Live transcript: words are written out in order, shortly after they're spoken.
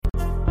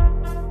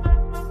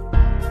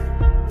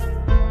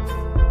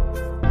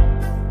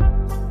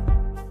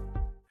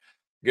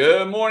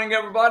Good morning,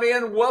 everybody,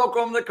 and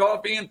welcome to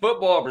Coffee and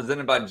Football,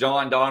 presented by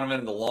John Donovan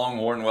and the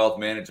Longhorn Wealth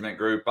Management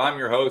Group. I'm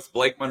your host,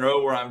 Blake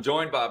Monroe, where I'm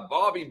joined by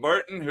Bobby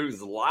Burton,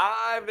 who's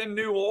live in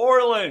New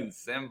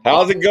Orleans. And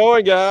How's Bobby, it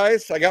going,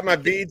 guys? I got my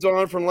beads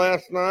on from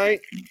last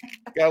night.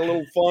 Got a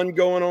little fun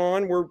going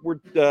on.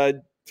 We're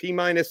T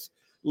minus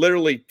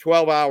literally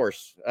 12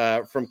 hours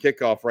from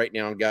kickoff right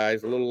now,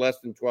 guys. A little less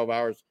than 12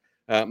 hours,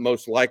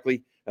 most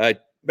likely.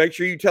 Make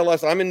sure you tell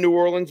us. I'm in New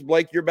Orleans.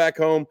 Blake, you're back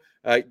home.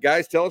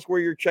 Guys, tell us where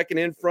you're checking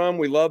in from.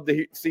 We love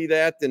to see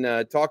that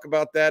and talk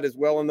about that as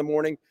well in the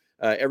morning.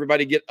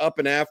 Everybody get up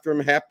and after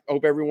them.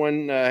 Hope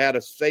everyone had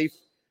a safe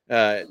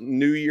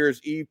New Year's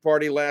Eve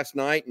party last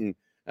night, and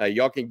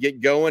y'all can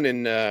get going,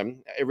 and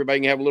everybody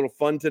can have a little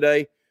fun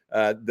today.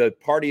 The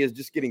party is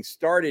just getting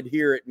started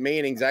here at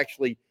Manning's.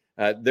 Actually,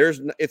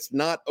 it's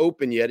not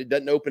open yet. It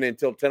doesn't open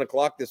until 10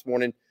 o'clock this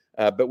morning,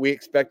 but we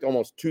expect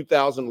almost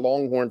 2,000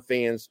 Longhorn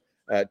fans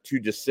to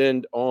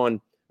descend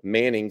on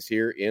Manning's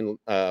here in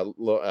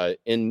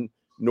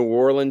New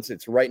Orleans.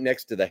 It's right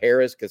next to the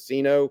Harrah's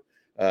Casino,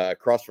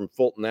 across from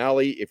Fulton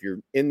Alley. If you're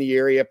in the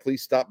area,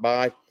 please stop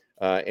by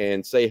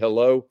and say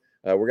hello.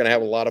 We're going to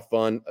have a lot of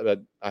fun.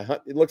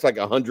 It looks like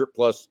 100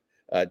 plus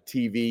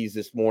TVs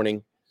this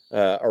morning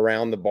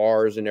around the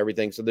bars and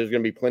everything. So there's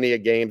going to be plenty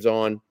of games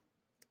on,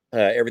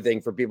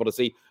 everything for people to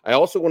see. I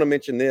also want to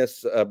mention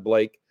this,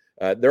 Blake.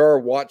 There are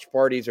watch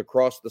parties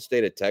across the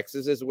state of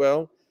Texas as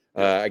well.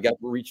 I got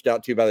reached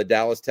out to by the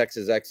Dallas,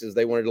 Texas X's.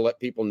 They wanted to let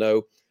people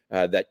know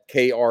that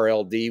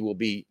KRLD will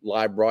be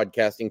live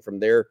broadcasting from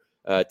their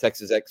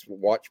Texas X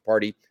watch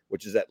party,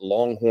 which is at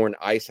Longhorn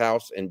Ice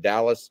House in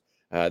Dallas.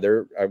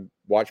 There are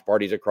watch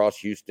parties across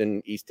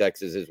Houston, East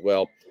Texas, as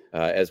well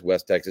as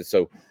West Texas.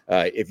 So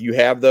if you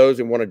have those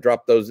and want to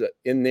drop those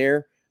in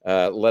there,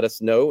 let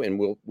us know, and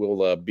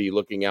we'll be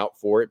looking out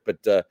for it.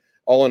 But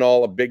all in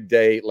all, a big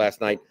day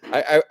last night.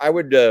 I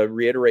would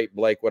reiterate,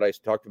 Blake, what I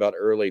talked about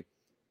early.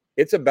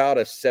 It's about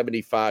a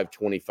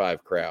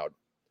 75-25 crowd.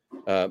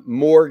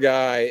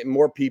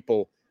 More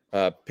people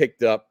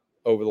picked up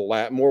over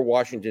the more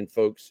Washington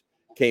folks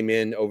came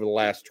in over the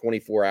last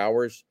 24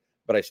 hours,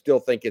 but I still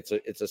think it's a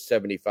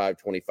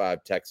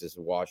 75-25 Texas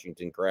and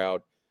Washington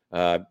crowd.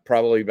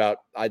 Probably about,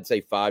 I'd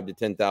say 5 to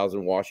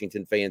 10,000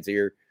 Washington fans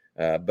here,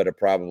 but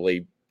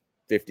probably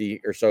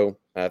 50 or so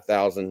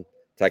thousand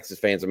Texas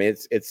fans. I mean,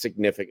 it's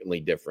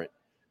significantly different.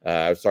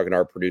 I was talking to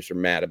our producer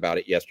Matt about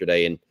it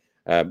yesterday, and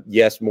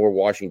yes, more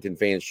Washington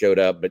fans showed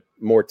up, but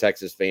more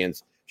Texas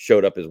fans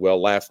showed up as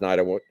well. Last night,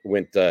 I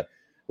went at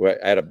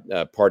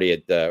a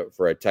party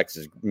for a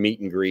Texas meet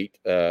and greet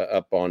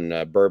up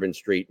on Bourbon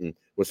Street, and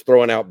was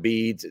throwing out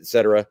beads,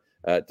 etc.,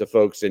 to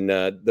folks. And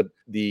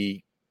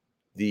the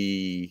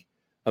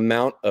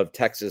amount of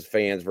Texas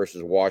fans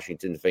versus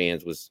Washington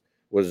fans was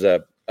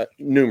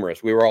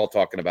numerous. We were all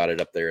talking about it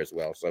up there as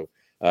well. So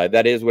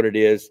that is what it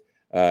is.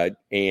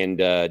 And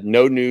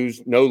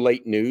no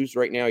late news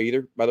right now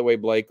either. By the way,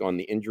 Blake, on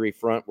the injury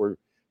front, we're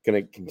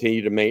going to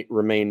continue to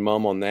remain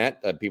mum on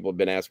that. People have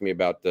been asking me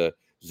about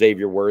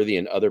Xavier Worthy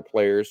and other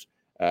players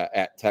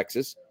at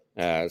Texas.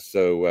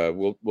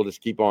 So we'll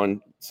just keep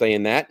on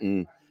saying that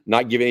and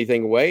not give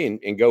anything away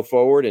and go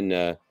forward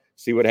and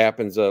see what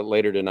happens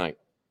later tonight.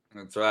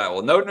 That's right.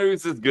 Well, no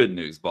news is good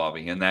news,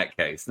 Bobby, in that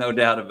case. No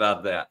doubt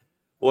about that.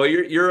 Well,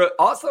 you're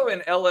also in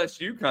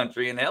LSU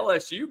country, and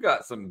LSU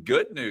got some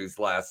good news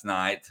last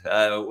night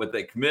with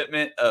the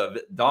commitment of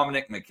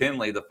Dominic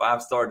McKinley, the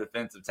 5-star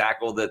defensive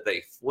tackle that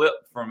they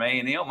flipped from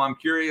A&M. I'm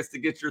curious to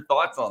get your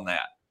thoughts on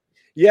that.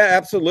 Yeah,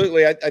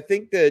 absolutely. I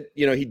think that,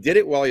 he did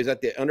it while he was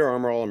at the Under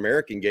Armour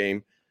All-American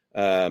game.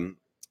 And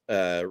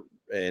that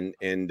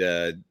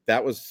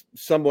was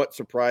somewhat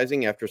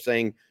surprising after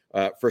saying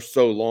for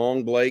so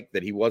long, Blake,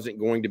 that he wasn't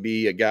going to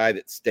be a guy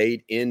that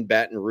stayed in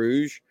Baton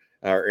Rouge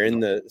or in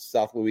the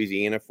South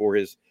Louisiana for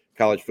his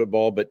college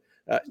football. But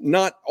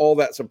not all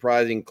that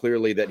surprising,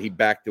 clearly, that he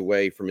backed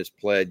away from his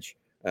pledge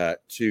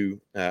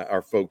to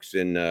our folks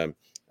in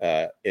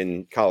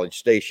College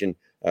Station.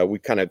 We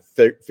kind of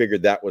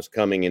figured that was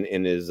coming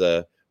and is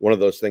one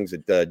of those things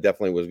that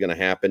definitely was going to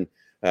happen.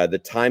 The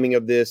timing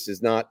of this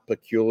is not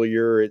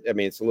peculiar. I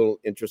mean, it's a little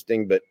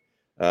interesting, but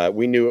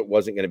we knew it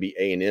wasn't going to be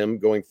A&M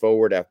going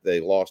forward after they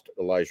lost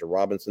Elijah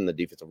Robinson, the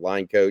defensive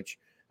line coach,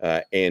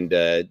 and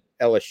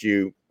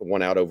LSU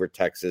won out over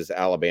Texas,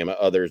 Alabama,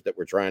 others that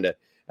were trying to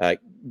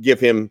give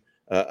him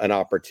an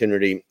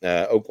opportunity.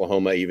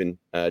 Oklahoma even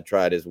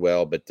tried as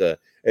well. But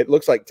it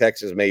looks like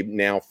Texas may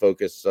now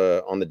focus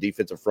on the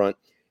defensive front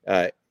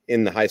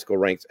in the high school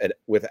ranks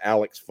with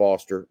Alex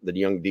Foster, the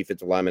young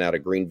defensive lineman out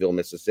of Greenville,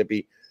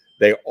 Mississippi.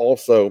 They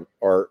also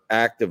are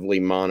actively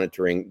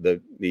monitoring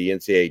the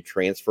NCAA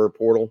transfer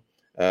portal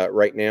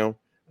right now.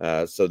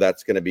 So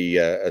that's going to be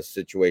a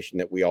situation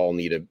that we all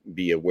need to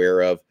be aware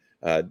of.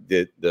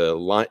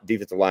 The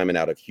defensive lineman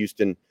out of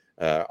Houston,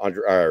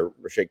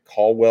 Rashae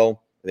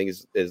Caldwell, I think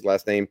is his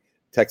last name.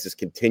 Texas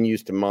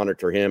continues to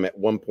monitor him. At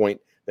one point,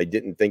 they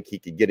didn't think he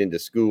could get into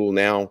school.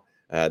 Now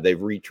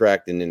they've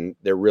retracted, and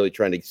they're really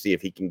trying to see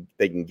if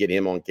they can get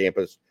him on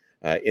campus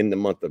in the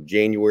month of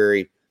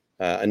January.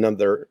 A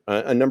number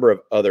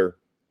of other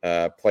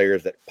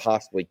players that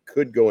possibly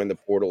could go in the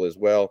portal as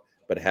well,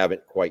 but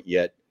haven't quite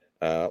yet.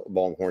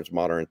 Longhorns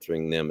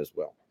monitoring them as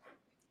well.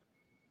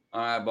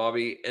 All right,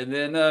 Bobby. And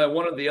then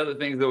one of the other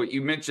things that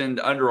you mentioned,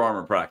 Under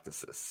Armour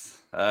practices.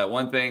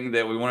 One thing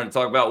that we wanted to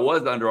talk about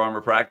was Under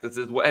Armour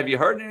practices. Have you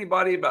heard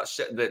anybody about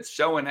that's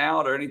showing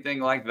out or anything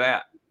like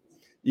that?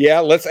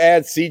 Yeah, let's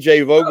add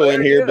CJ Vogel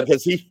in here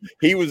because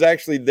he was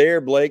actually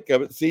there, Blake.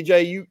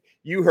 CJ,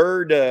 you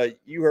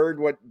heard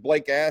what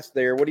Blake asked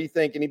there. What do you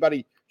think?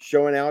 Anybody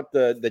showing out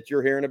that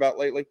you're hearing about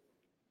lately?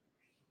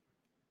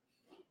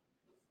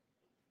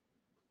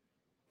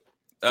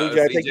 CJ,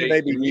 I think you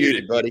may be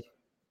muted, buddy.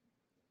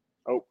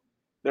 Oh,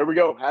 there we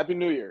go. Happy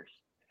New Year's.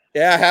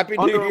 Yeah, Happy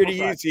New Year to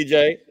you,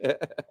 CJ. Under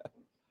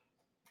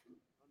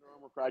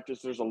Armour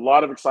practice. There's a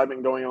lot of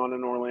excitement going on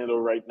in Orlando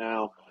right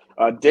now.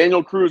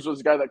 Daniel Cruz was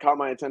the guy that caught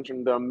my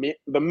attention the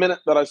minute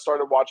that I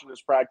started watching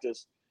his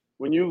practice.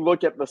 When you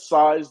look at the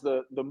size,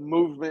 the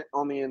movement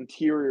on the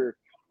interior,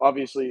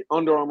 obviously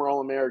Under Armour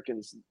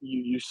All-Americans,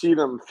 you see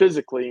them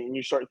physically and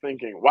you start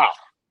thinking, wow,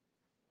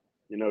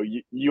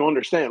 you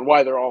understand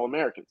why they're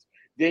All-Americans.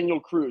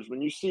 Daniel Cruz,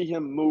 when you see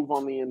him move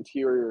on the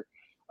interior,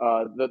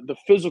 the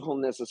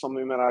physicalness is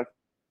something that I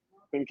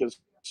think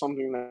is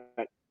something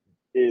that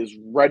is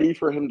ready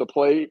for him to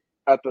play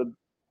at the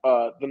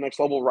next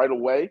level right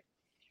away.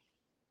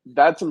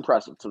 That's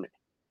impressive to me.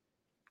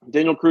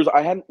 Daniel Cruz,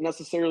 I hadn't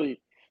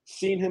necessarily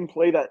seen him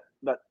play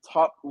that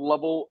top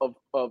level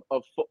of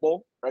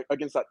football, right,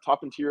 against that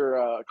top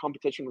interior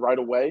competition right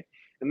away,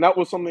 and that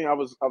was something I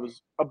was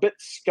a bit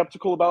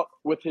skeptical about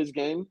with his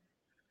game.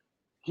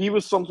 He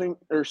was someone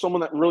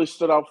that really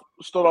stood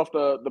off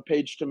the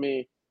page to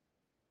me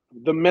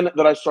the minute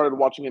that I started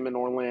watching him in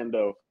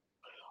Orlando.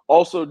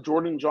 Also,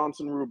 Jordan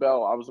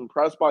Johnson-Rubel, I was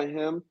impressed by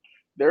him.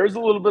 There is a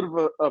little bit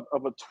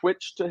of a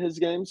twitch to his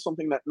game,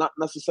 something that not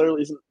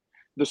necessarily isn't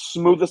the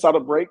smoothest out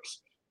of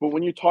breaks. But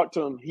when you talk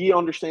to him, he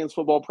understands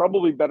football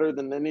probably better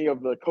than any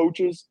of the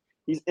coaches.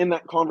 He's in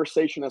that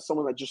conversation as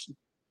someone that just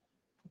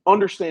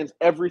understands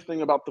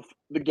everything about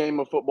the game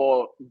of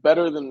football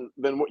better than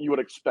what you would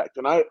expect.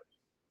 And I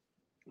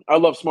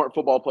love smart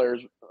football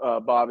players,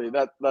 Bobby.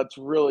 That's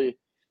really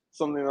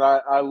something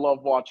that I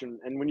love watching.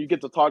 And when you get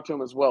to talk to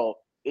him as well,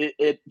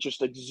 it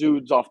just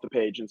exudes off the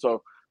page. And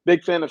so,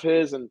 big fan of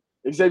his. And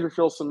Xavier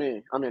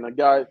Filsaime, I mean, a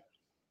guy,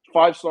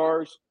 5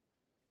 stars,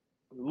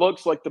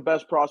 looks like the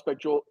best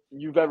prospect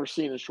you've ever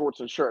seen in shorts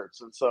and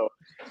shirts. And so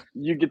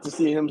you get to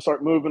see him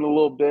start moving a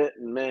little bit.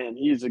 And, man,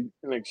 he's an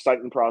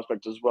exciting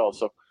prospect as well.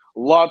 So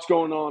lots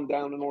going on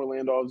down in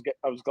Orlando.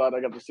 I was glad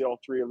I got to see all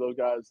 3 of those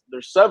guys.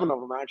 There's 7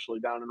 of them actually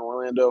down in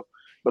Orlando.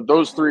 But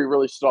those 3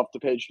 really stood off the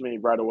page to me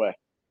right away.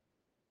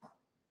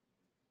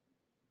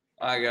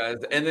 All right, guys.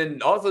 And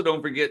then also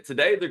don't forget,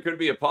 today there could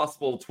be a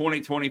possible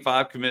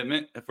 2025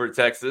 commitment for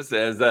Texas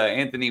as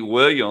Anthony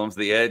Williams,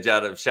 the edge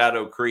out of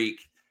Shadow Creek,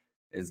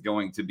 is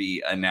going to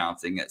be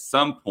announcing at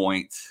some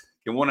point.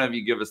 Can one of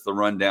you give us the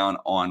rundown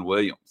on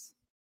Williams?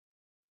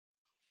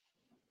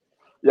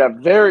 Yeah,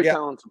 very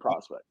talented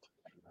prospect.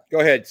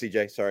 Go ahead,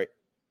 CJ. Sorry.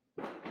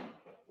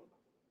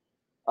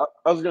 I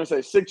was going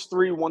to say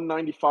 6'3",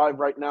 195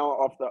 right now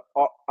off the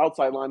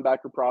outside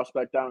linebacker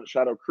prospect down at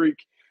Shadow Creek.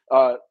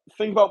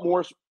 Think about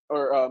Maurice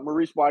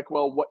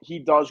Blackwell, what he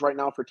does right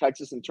now for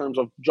Texas in terms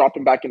of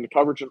dropping back into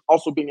coverage and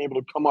also being able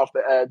to come off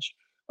the edge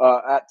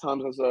at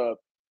times as a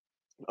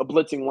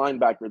blitzing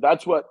linebacker.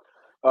 That's what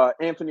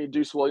Anthony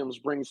Deuce Williams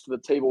brings to the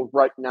table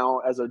right now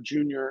as a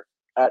junior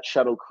at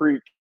Shadow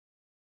Creek.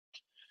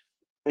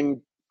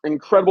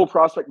 Incredible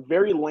prospect,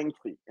 very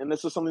lengthy. And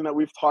this is something that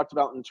we've talked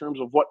about in terms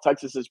of what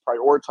Texas is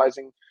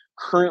prioritizing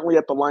currently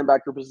at the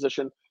linebacker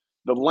position.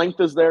 The length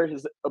is there.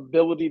 His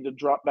ability to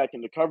drop back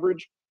into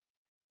coverage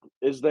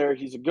is there.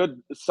 He's a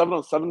good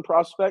 7-on-7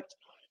 prospect.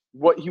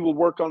 What he will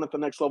work on at the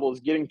next level is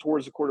getting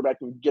towards the quarterback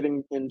and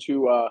getting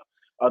into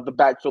the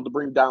backfield to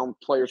bring down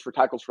players for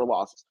tackles for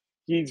losses.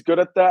 He's good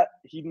at that.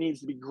 He needs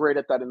to be great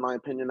at that, in my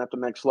opinion, at the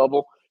next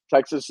level.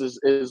 Texas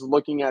is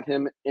looking at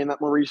him in that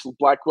Maurice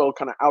Blackwell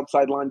kind of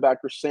outside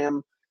linebacker,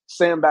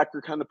 Sam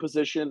backer kind of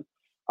position.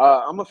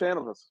 I'm a fan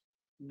of this.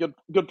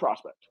 Good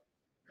prospect.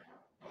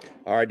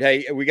 All right.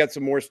 Hey, we got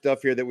some more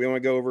stuff here that we want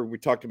to go over. We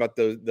talked about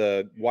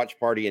the watch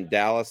party in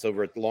Dallas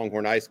over at the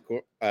Longhorn Ice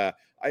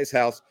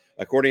House.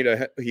 According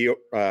to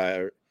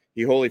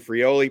Holy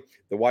Frioli,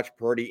 the watch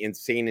party in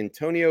San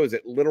Antonio is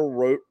at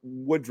Little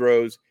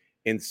Woodrow's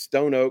in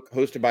Stone Oak,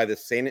 hosted by the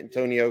San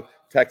Antonio,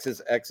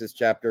 Texas Exes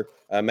chapter.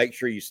 Make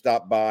sure you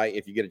stop by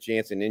if you get a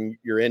chance, and then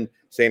you're in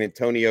San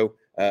Antonio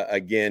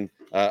again.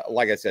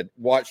 Like I said,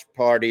 watch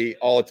party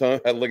all the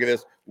time. Look at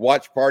this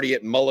watch party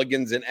at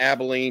Mulligan's in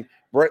Abilene.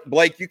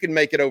 Blake, you can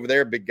make it over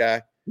there, big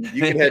guy.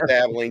 You can head to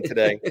Abilene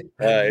today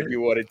if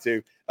you wanted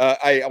to.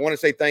 I want to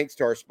say thanks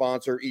to our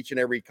sponsor, each and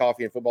every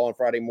Coffee and Football on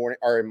Friday morning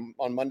or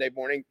on Monday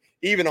morning,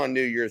 even on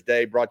New Year's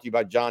Day, brought to you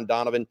by John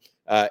Donovan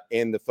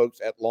and the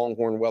folks at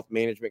Longhorn Wealth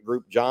Management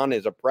Group. John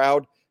is a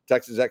proud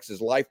Texas Ex's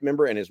Life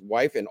member, and his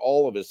wife and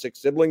all of his 6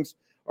 siblings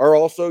are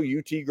also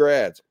UT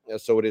grads.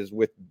 So it is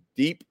with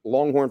deep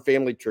Longhorn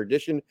family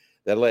tradition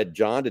that led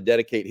John to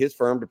dedicate his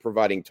firm to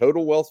providing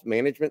total wealth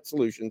management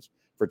solutions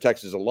for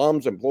Texas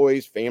alums,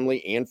 employees,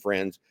 family, and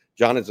friends.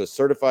 John is a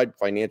certified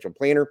financial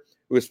planner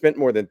who has spent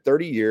more than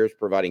 30 years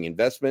providing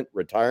investment,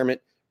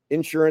 retirement,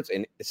 insurance,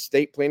 and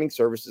estate planning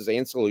services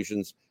and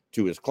solutions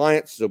to his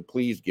clients. So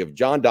please give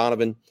John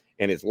Donovan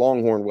and his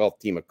Longhorn Wealth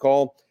team a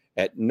call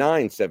at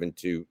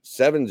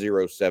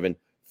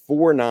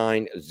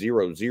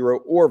 972-707-4900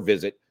 or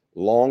visit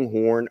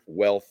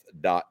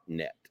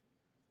longhornwealth.net.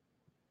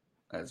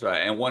 That's right.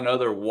 And one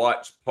other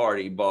watch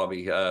party,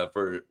 Bobby,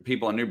 for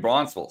people in New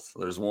Braunfels.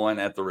 There's one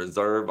at the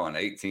Reserve on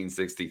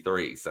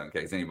 1863. So in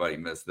case anybody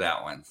missed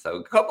that one. So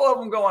a couple of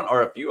them going,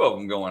 or a few of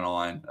them going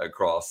on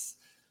across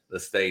the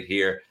state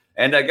here.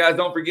 And guys,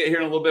 don't forget here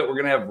in a little bit, we're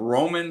going to have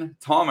Roman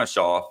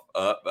Tomashoff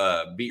up,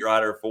 beat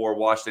writer for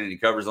Washington. He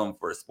covers them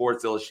for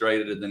Sports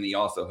Illustrated. And then he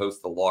also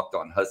hosts the Locked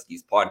on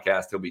Huskies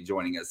podcast. He'll be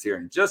joining us here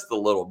in just a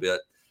little bit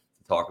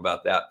to talk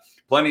about that.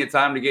 Plenty of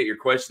time to get your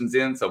questions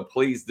in, so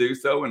please do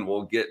so, and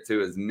we'll get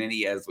to as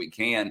many as we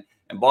can.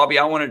 And, Bobby,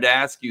 I wanted to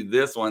ask you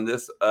this one.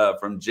 This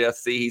from Jeff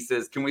C. He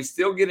says, can we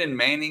still get in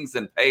Manning's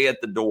and pay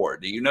at the door?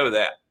 Do you know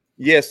that?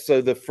 Yes.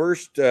 So the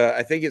first,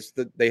 I think it's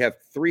they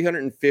have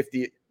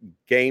 350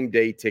 game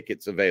day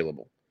tickets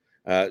available.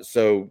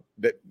 So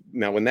that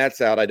now when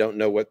that's out, I don't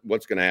know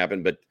what's going to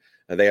happen, but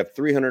they have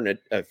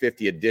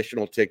 350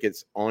 additional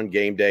tickets on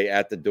game day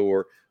at the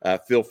door.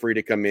 Feel free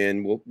to come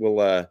in.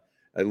 We'll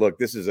look,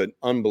 this is an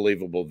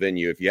unbelievable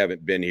venue. If you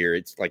haven't been here,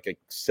 it's like a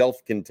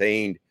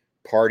self-contained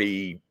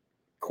party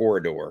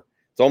corridor.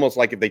 It's almost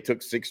like if they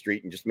took 6th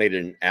Street and just made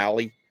it an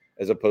alley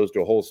as opposed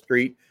to a whole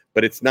street,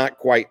 but it's not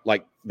quite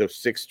like the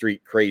 6th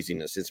Street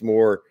craziness. It's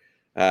more,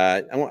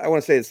 I want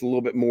to say it's a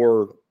little bit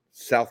more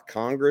South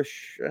Congress.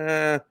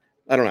 I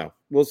don't know.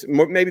 We'll see.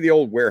 Maybe the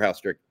old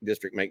warehouse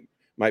district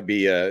might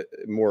be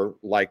more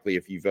likely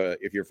if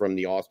you're from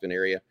the Austin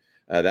area.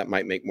 That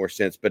might make more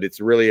sense, but it's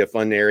really a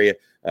fun area.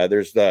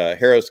 There's the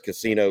Harrah's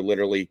Casino,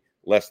 literally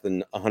less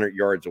than 100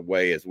 yards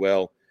away as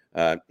well,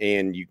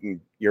 and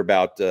you're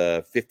about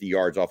 50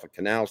 yards off of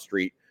Canal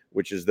Street,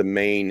 which is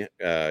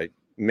the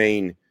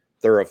main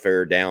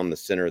thoroughfare down the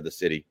center of the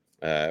city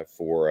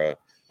for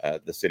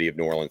the city of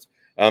New Orleans.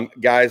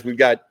 Guys, we've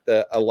got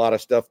a lot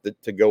of stuff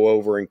to go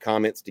over and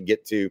comments to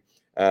get to.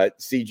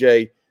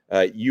 CJ,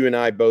 you and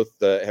I both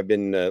have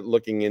been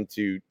looking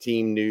into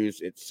team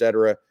news,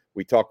 etc.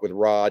 We talked with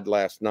Rod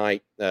last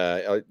night,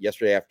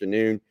 yesterday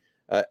afternoon.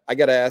 I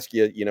got to ask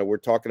you, we're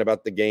talking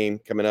about the game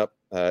coming up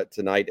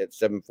tonight at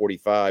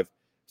 7:45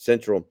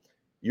 Central.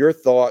 Your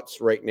thoughts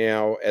right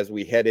now as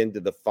we head into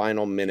the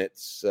final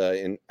minutes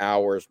and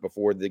hours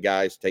before the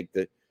guys take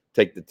the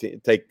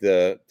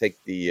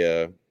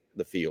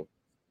field.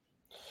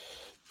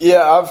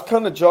 Yeah, I've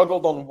kind of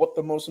juggled on what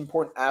the most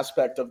important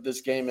aspect of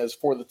this game is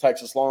for the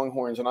Texas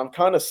Longhorns, and I'm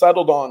kind of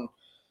settled on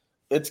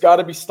it's got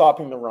to be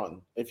stopping the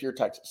run if you're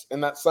Texas.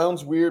 And that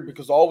sounds weird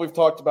because all we've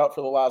talked about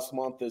for the last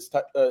month is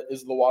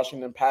the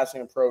Washington passing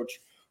approach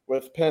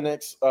with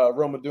Penix,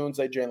 Rome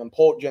Odunze, Jalen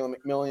Polk, Jalen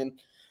McMillan.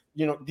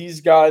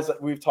 These guys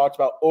that we've talked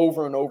about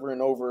over and over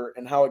and over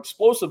and how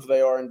explosive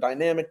they are and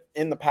dynamic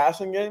in the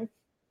passing game.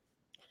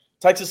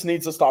 Texas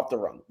needs to stop the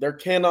run. There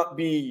cannot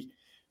be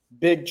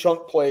big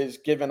chunk plays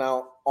given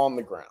out on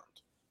the ground.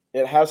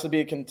 It has to be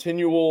a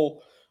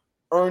continual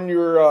earn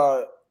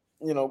your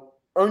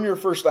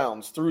first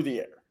downs through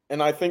the air.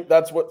 And I think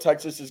that's what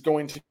Texas is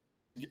going to,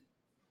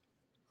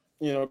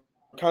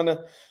 kind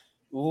of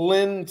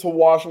lend to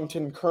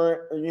Washington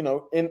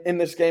in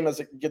this game as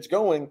it gets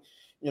going,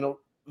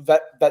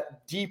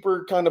 that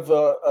deeper kind of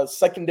a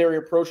secondary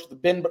approach to the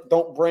bend, but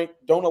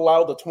don't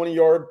allow the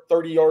 20-yard,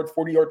 30-yard,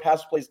 40-yard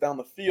pass plays down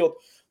the field,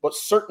 but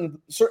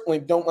certainly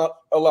don't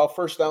allow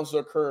first downs to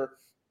occur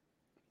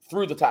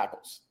through the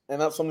tackles.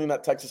 And that's something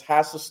that Texas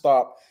has to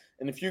stop.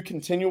 And if you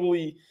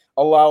continually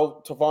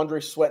allow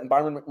Tavondre Sweat and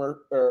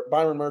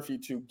Byron Murphy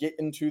to get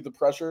into the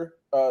pressure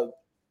from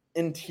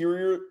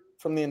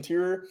the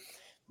interior,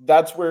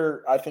 that's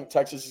where I think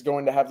Texas is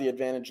going to have the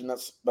advantage. And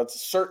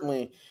that's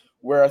certainly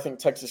where I think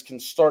Texas can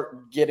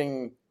start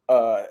getting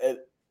a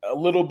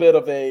little bit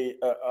of a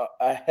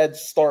head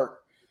start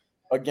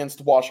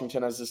against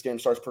Washington as this game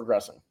starts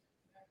progressing.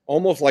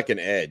 Almost like an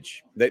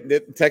edge.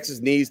 Texas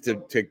needs to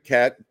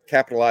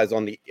capitalize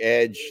on the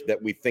edge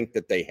that we think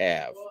that they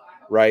have,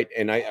 right?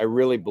 And I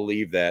really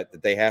believe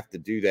that they have to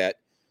do that.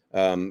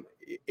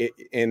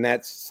 And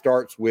that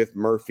starts with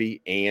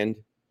Murphy and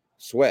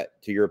Sweat,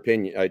 to your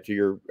opinion, to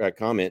your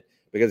comment,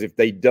 because if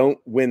they don't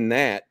win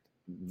that,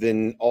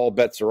 then all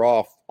bets are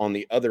off on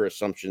the other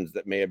assumptions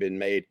that may have been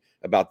made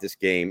about this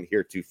game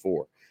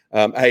heretofore.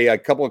 Hey, a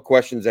couple of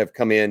questions have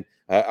come in.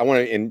 I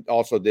want to, and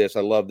also this,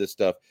 I love this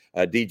stuff.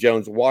 D.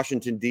 Jones,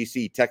 Washington,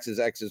 D.C., Texas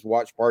X's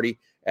watch party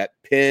at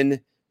Penn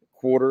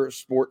Quarter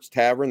Sports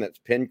Tavern. That's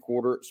Penn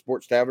Quarter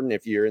Sports Tavern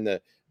if you're in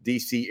the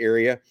D.C.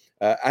 area.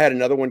 I had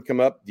another one come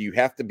up. Do you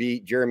have to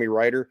be Jeremy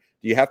Ryder?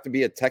 Do you have to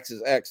be a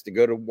Texas X to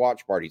go to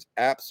watch parties?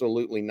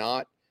 Absolutely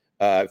not.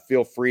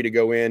 Feel free to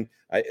go in.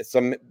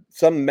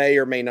 Some may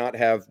or may not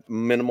have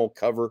minimal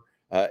cover,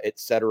 et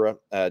cetera,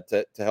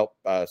 to help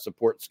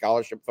support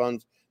scholarship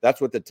funds.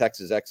 That's what the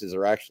Texas X's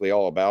are actually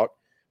all about.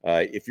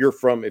 If you're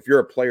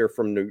a player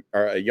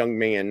or a young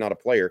man, not a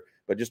player,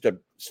 but just a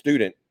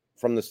student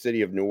from the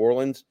city of New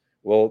Orleans,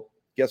 well,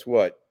 guess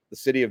what? The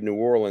city of New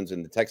Orleans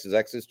and the Texas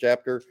X's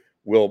chapter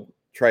will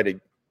try to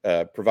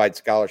provide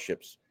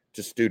scholarships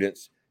to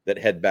students that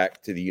head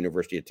back to the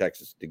University of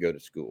Texas to go to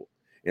school.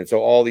 And so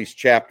all these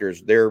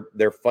chapters,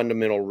 their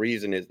fundamental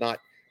reason is not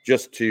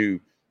just to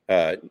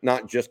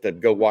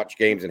go watch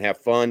games and have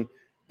fun.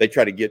 They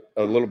try to get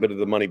a little bit of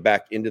the money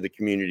back into the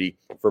community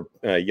for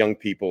young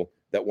people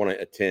that want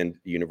to attend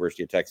the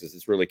University of Texas.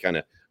 It's really kind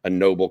of a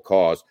noble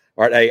cause.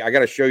 All right, hey, I got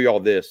to show you all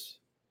this.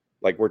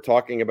 Like, we're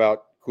talking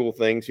about cool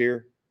things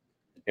here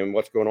and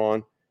what's going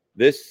on.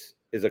 This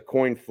is a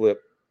coin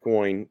flip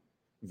coin,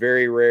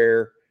 very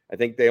rare. I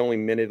think they only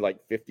minted like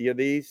 50 of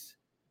these.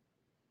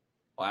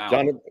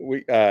 Wow.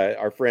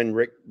 Our friend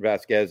Rick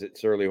Vasquez at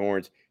Surly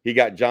Horns, he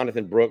got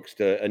Jonathan Brooks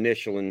to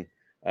initial and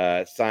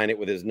sign it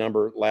with his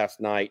number last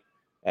night.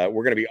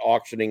 We're going to be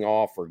auctioning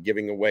off or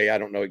giving away. I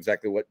don't know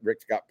exactly what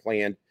Rick's got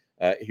planned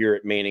here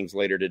at Manning's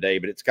later today,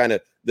 but it's kind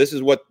of, this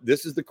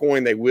is the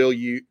coin they will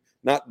use,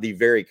 not the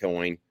very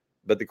coin,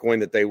 but the coin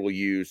that they will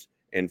use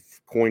and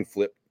coin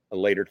flip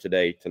later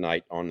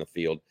tonight on the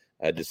field.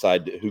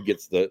 Decide who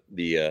gets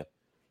the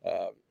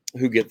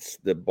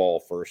ball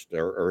first,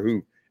 or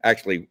who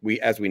actually,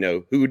 as we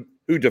know, who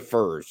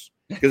defers,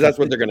 because that's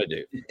what they're going to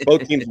do.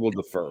 Both teams will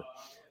defer.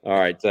 All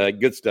right,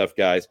 good stuff,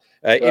 guys.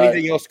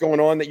 Anything else going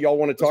on that y'all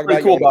want to talk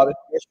about? Cool about it.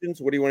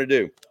 Questions? What do you want to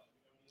do?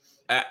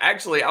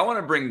 Actually, I want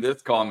to bring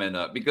this comment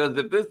up, because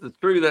if this is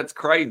true, that's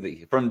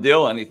crazy. From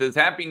Dylan, he says,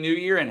 "Happy New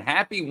Year and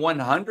happy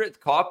 100th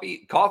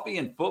coffee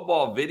and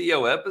football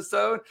video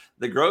episode.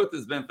 The growth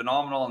has been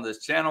phenomenal on this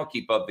channel.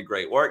 Keep up the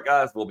great work,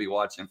 guys. We'll be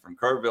watching from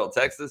Kerrville,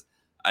 Texas."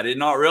 I did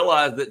not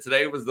realize that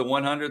today was the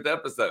 100th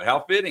episode. How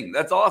fitting.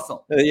 That's awesome.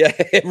 Yeah,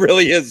 it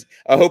really is.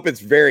 I hope it's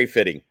very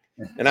fitting.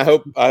 And I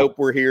hope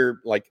we're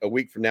here like a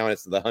week from now and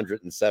it's the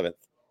 107th,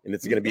 and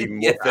it's going to be even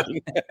more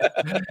fitting. Yeah,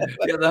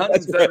 the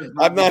 107th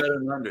might be better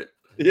than 100.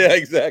 Yeah,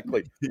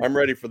 exactly. I'm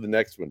ready for the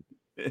next one.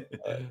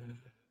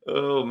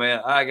 Oh, man.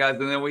 All right, guys.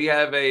 And then we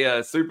have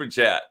a super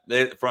chat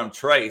from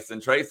Trace.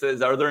 And Trace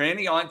says, "Are there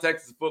any on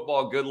Texas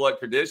football good luck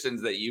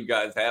traditions that you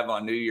guys have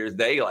on New Year's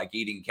Day, like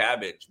eating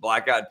cabbage,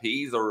 black-eyed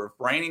peas, or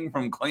refraining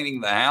from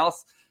cleaning the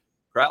house?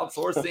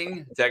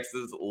 Crowdsourcing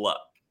Texas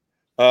luck."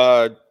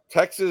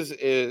 Texas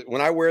is,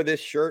 when I wear this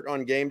shirt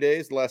on game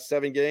days, the last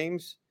 7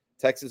 games,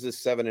 Texas is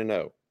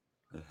 7-0.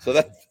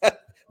 So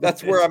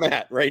that's where I'm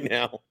at right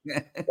now.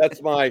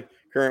 That's my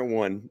current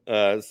one.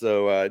 No,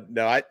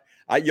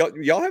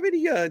 y'all have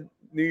any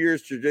New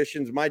Year's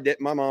traditions? My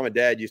mom and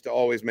dad used to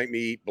always make me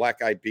eat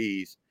black-eyed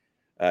peas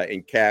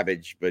and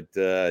cabbage,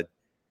 but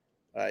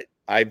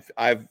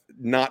I've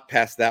not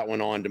passed that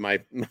one on to my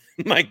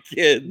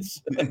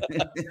kids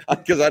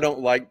because I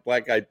don't like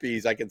black-eyed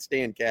peas. I can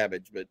stand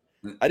cabbage, but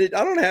I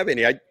don't have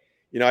any.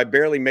 I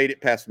barely made it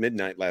past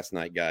midnight last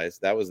night, guys.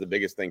 That was the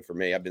biggest thing for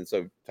me. I've been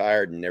so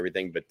tired and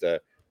everything,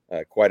 but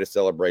quite a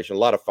celebration. A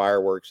lot of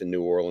fireworks in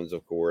New Orleans,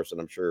 of course, and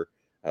I'm sure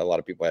a lot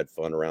of people had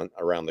fun around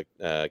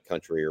the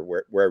country or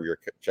wherever you're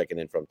checking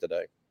in from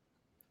today.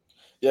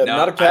 Yeah,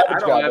 not a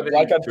cabbage guy, but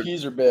black-eyed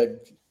peas are big.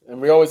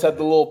 And we always had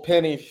the little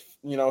penny,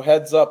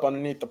 heads up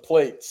underneath the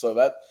plate. So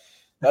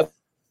that's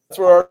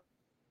where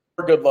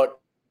our good luck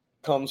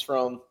comes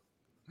from.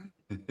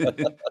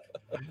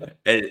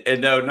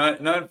 And no,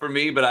 none for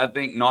me, but I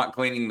think not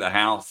cleaning the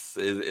house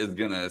is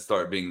going to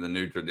start being the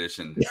new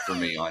tradition for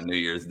me on New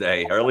Year's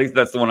Day, or at least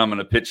that's the one I'm going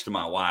to pitch to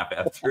my wife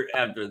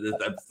after this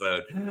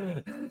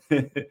episode.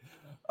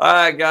 All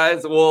right,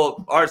 guys.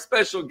 Well, our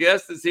special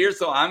guest is here,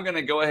 so I'm going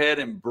to go ahead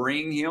and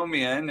bring him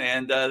in.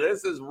 And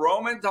this is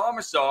Roman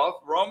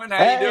Tomashoff. Roman,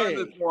 how you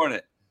doing this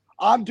morning?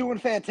 I'm doing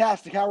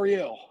fantastic. How are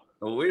you?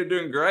 Well, we're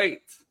doing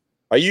great.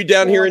 Are you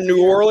down here in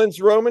New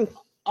Orleans, Roman?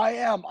 I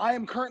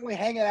am currently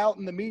hanging out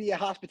in the media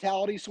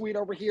hospitality suite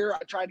over here.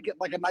 I tried to get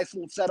like a nice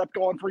little setup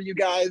going for you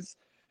guys.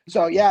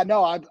 So yeah,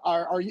 no,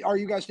 are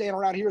you guys staying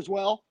around here as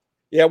well?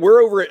 Yeah,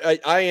 we're over at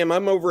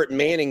I'm over at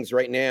Manning's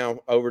right now,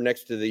 over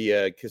next to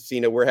the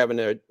casino. We're having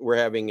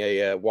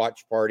a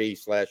watch party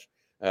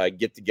 /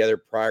 get together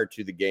prior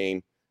to the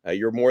game.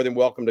 You're more than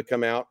welcome to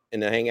come out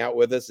and hang out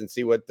with us and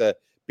see what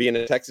being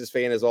a Texas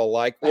fan is all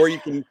like, or you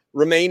can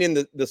remain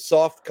in the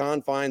soft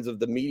confines of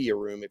the media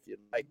room if you'd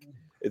like.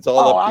 It's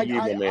all up to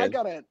you,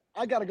 man.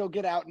 I gotta go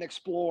get out and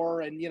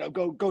explore and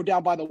go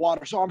down by the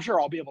water. So I'm sure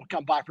I'll be able to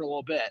come by for a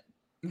little bit.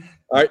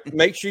 All right,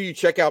 make sure you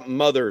check out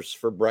Mother's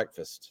for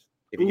breakfast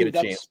if you get a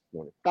chance.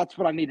 That's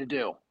what I need to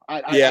do.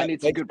 I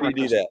need some good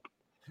breakfast. Do that.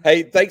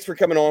 Hey, thanks for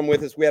coming on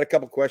with us. We had a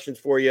couple questions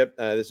for you.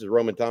 This is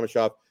Roman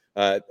Tomashoff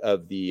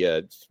of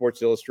the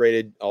Sports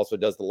Illustrated. Also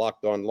does the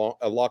Locked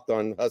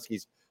On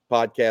Huskies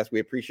podcast.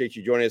 We appreciate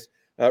you joining us.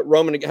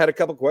 Roman, had a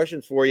couple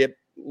questions for you.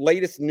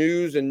 Latest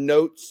news and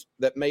notes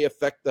that may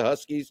affect the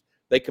Huskies.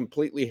 They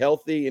completely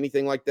healthy?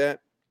 Anything like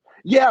that?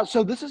 Yeah,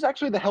 so this is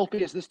actually the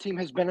healthiest this team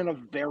has been in a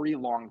very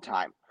long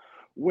time,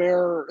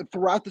 where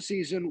throughout the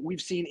season,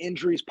 we've seen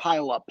injuries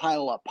pile up.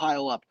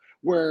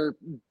 where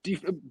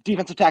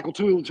defensive tackle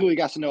Tuli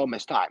Gassano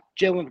missed time.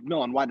 Jalen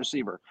McMillan, wide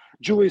receiver.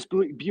 Julius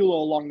Buelow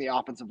along the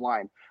offensive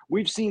line.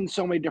 We've seen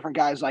so many different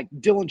guys like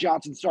Dylan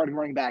Johnson, starting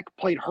running back,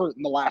 played hurt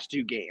in the last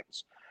 2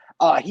 games.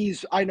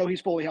 I know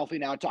he's fully healthy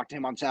now. I talked to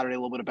him on Saturday a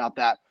little bit about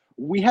that.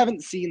 We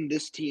haven't seen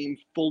this team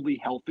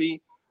fully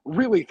healthy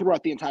really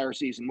throughout the entire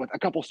season, with a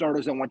couple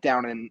starters that went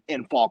down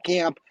in fall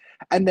camp.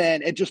 And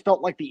then it just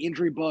felt like the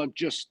injury bug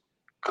just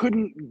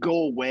couldn't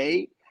go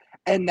away.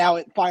 And now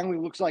it finally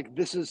looks like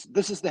this is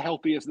the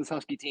healthiest this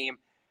Husky team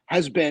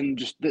has been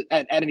just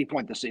at any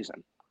point this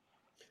season.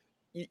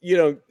 You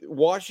know,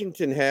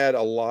 Washington had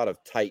a lot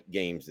of tight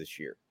games this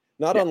year,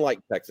 not unlike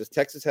Texas.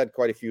 Texas had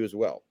quite a few as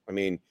well. I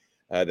mean,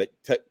 that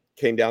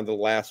came down to the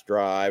last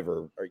drive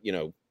or you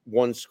know,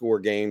 1-score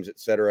games, et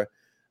cetera.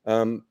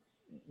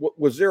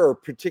 Was there a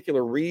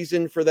particular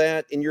reason for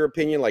that, in your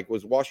opinion? Like,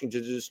 was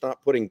Washington just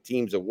not putting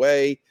teams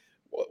away?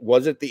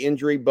 Was it the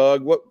injury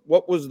bug?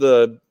 What was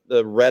the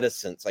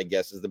reticence, I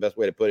guess is the best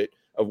way to put it,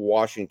 of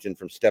Washington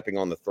from stepping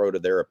on the throat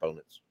of their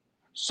opponents?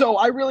 So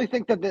I really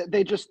think that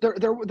they just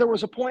there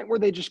was a point where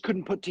they just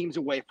couldn't put teams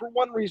away for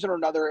one reason or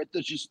another.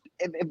 They just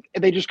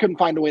couldn't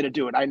find a way to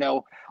do it. I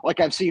know, like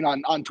I've seen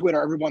on Twitter,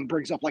 everyone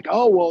brings up like,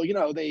 oh well, you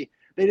know, they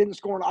didn't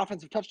score an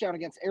offensive touchdown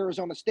against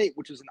Arizona State,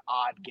 which is an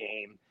odd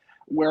game.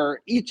 Where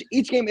each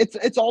game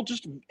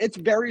it's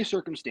very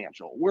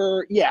circumstantial.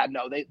 Where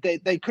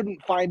they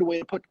couldn't find a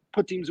way to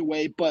put teams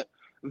away. But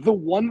the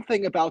one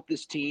thing about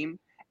this team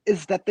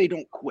is that they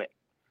don't quit.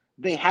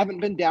 They haven't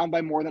been down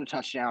by more than a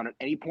touchdown at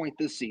any point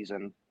this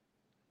season.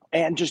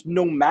 And just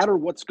no matter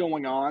what's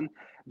going on,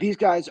 these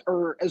guys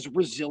are as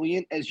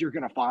resilient as you're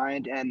going to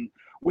find. And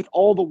with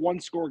all the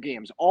 1-score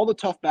games, all the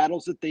tough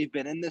battles that they've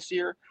been in this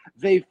year,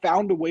 they've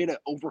found a way to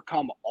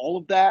overcome all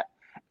of that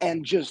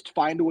and just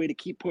find a way to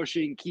keep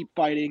pushing, keep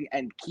fighting,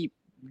 and keep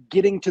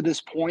getting to this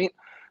point.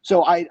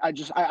 So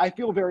I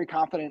feel very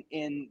confident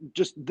in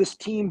just this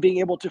team being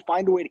able to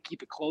find a way to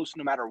keep it close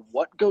no matter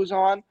what goes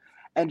on.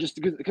 And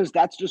just because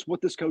that's just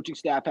what this coaching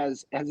staff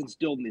has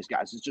instilled in these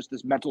guys. It's just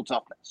this mental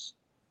toughness.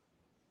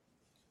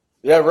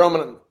 Yeah,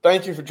 Roman,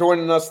 thank you for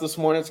joining us this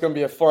morning. It's going to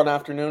be a fun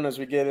afternoon as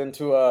we get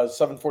into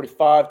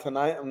 7:45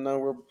 tonight. I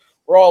know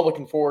we're all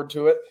looking forward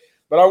to it.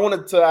 But I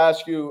wanted to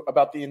ask you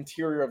about the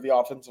interior of the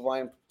offensive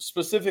line,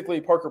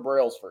 specifically Parker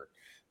Brailsford,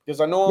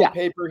 because I know on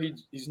paper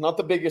he's not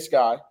the biggest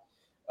guy,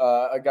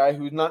 a guy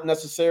who's not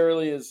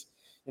necessarily is,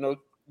 you know,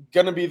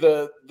 going to be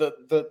the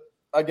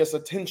I guess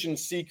attention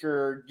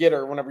seeker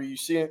getter whenever you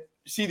see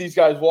these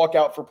guys walk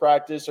out for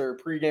practice or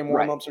pregame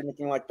warmups or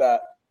anything like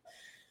that.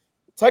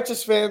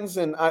 Texas fans,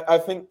 and I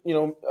think, you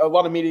know, a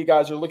lot of media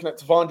guys are looking at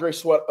T'Vondre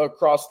Sweat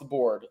across the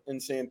board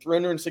and saying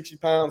 360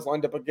 pounds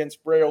lined up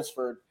against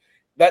Brailsford.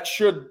 That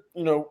should,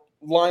 you know,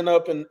 line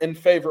up in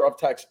favor of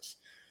Texas.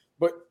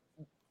 But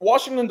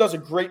Washington does a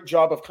great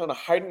job of kind of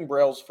hiding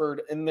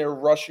Brailsford in their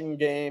rushing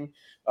game,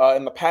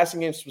 in the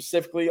passing game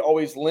specifically,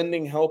 always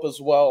lending help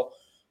as well.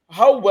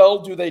 How well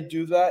do they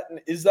do that?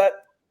 And is that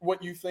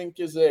what you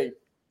think is a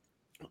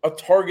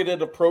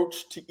targeted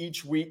approach to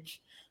each week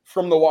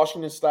from the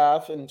Washington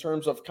staff in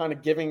terms of kind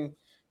of giving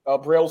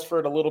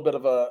Brailsford a little bit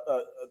of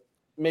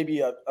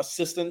maybe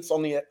assistance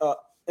on the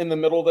in the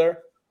middle there?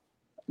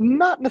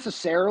 Not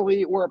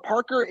necessarily. Where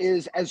Parker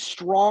is as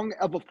strong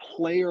of a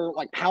player,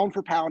 like pound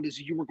for pound, as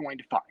you were going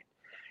to find.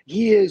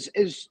 He is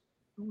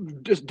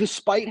just,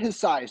 despite his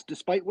size,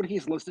 despite what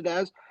he's listed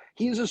as,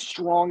 he is as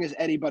strong as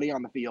anybody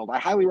on the field. I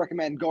highly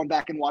recommend going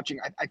back and watching,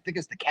 I think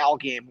it's the Cal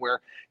game,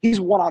 where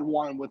he's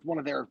one-on-one with one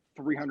of their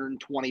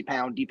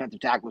 320-pound defensive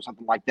tackles or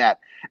something like that,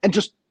 and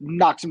just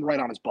knocks him right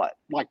on his butt.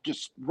 Like,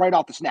 just right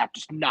off the snap,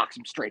 just knocks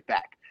him straight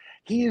back.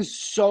 He is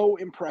so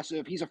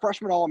impressive. He's a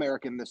freshman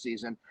All-American this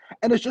season,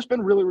 and it's just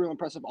been really, really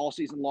impressive all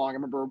season long. I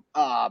remember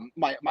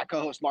my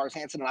co-host Lars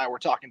Hansen and I were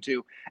talking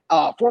to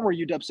former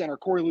UW center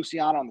Corey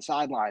Luciano on the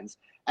sidelines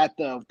at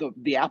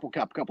the Apple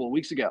Cup a couple of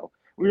weeks ago.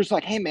 We were just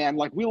like, hey, man,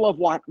 like, we love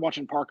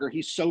watching Parker.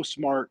 He's so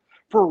smart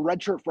for a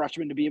redshirt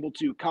freshman to be able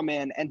to come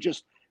in and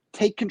just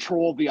take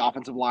control of the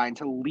offensive line,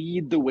 to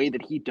lead the way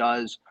that he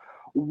does.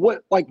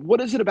 What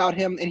is it about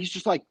him? And he's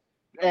just like,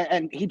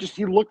 and he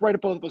looked right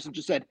at both of us and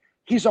just said,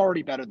 he's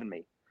already better than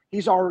me.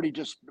 He's already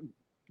just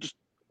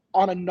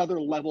on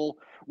another level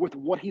with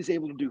what he's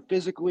able to do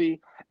physically,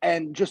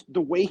 and just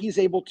the way he's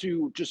able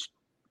to just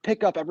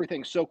pick up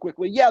everything so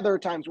quickly. Yeah, there are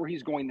times where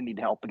he's going to need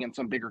help against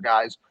some bigger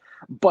guys,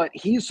 but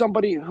he's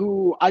somebody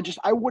who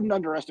I wouldn't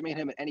underestimate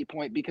him at any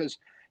point, because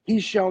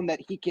he's shown that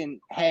he can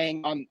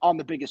hang on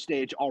the biggest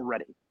stage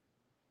already.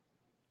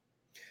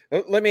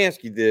 Let me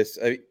ask you this.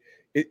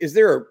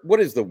 What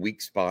is the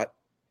weak spot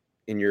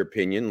in your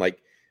opinion?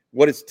 Like,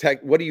 what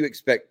do you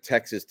expect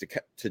Texas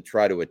to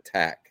try to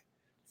attack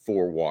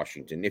for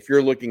Washington? If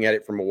you're looking at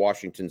it from a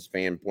Washington's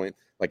standpoint,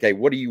 like, hey,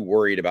 what are you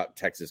worried about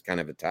Texas kind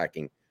of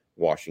attacking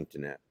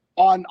Washington at?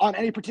 On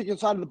any particular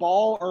side of the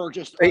ball, or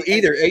just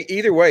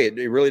either way,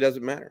 it really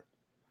doesn't matter.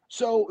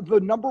 So the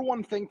number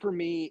one thing for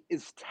me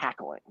is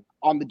tackling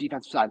on the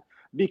defensive side,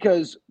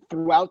 because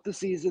throughout the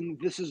season,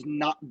 this has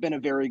not been a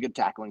very good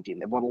tackling team.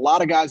 They've let a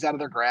lot of guys out of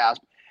their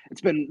grasp.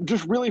 It's been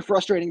just really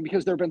frustrating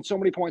because there have been so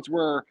many points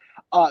where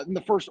in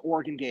the first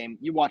Oregon game,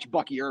 you watch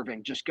Bucky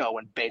Irving just go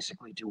and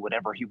basically do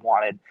whatever he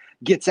wanted,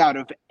 gets out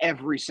of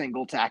every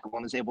single tackle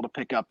and is able to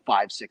pick up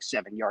 5, 6,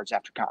 7 yards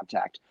after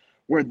contact,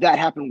 where that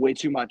happened way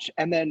too much.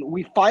 And then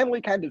we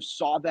finally kind of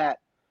saw that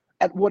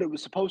at what it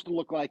was supposed to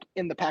look like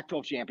in the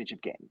Pac-12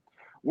 championship game,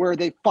 where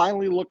they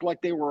finally looked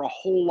like they were a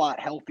whole lot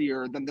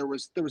healthier than there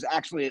was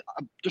actually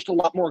just a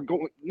lot more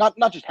going,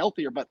 not just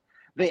healthier, but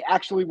they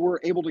actually were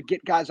able to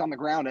get guys on the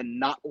ground and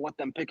not let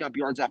them pick up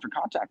yards after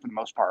contact for the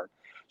most part.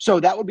 So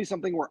that would be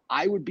something where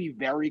I would be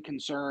very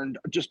concerned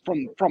just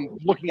from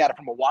looking at it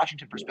from a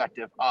Washington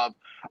perspective of,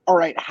 all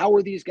right, how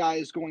are these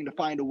guys going to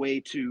find a way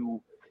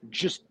to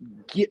just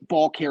get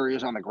ball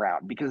carriers on the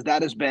ground? Because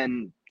that has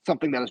been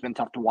something that has been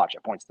tough to watch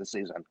at points this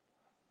season.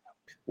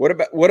 What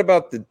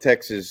about the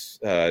Texas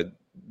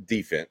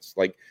defense?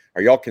 Like,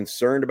 are y'all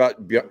concerned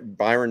about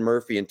Byron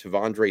Murphy and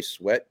Tavondre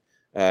Sweat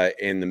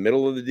in the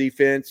middle of the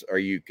defense? Are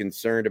you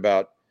concerned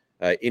about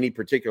any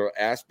particular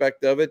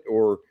aspect of it,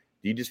 or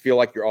do you just feel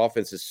like your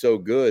offense is so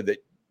good that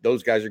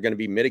those guys are going to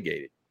be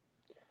mitigated?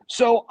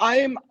 So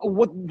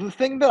the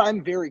thing that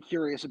I'm very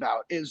curious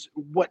about is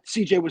what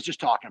CJ was just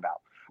talking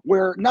about,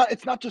 where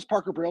it's not just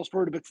Parker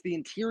Brailsford, but it's the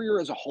interior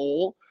as a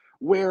whole.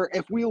 Where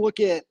if we look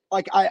at,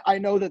 like, I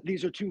know that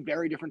these are two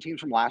very different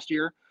teams from last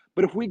year,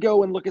 but if we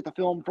go and look at the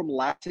film from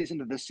last season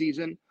to this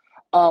season,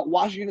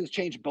 Washington has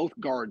changed both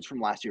guards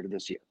from last year to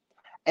this year.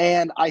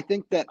 And I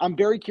think that I'm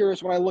very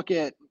curious when I look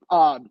at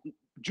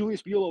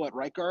Julius Buelow at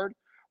right guard,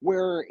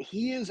 where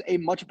he is a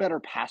much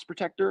better pass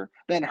protector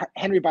than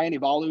Henry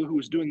Bayanivalu, who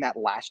was doing that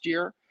last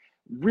year.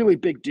 Really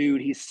big dude.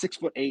 He's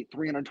 6'8",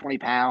 320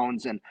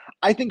 pounds. And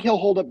I think he'll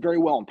hold up very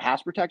well in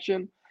pass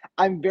protection.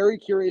 I'm very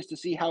curious to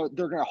see how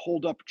they're going to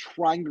hold up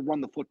trying to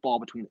run the football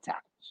between the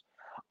tackles.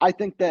 I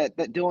think that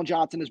Dylan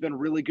Johnson has been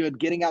really good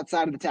getting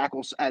outside of the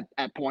tackles at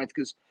points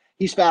because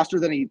he's faster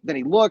than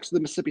he looks, the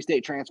Mississippi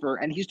State transfer,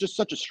 and he's just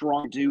such a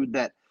strong dude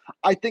that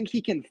I think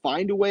he can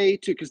find a way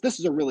to, because this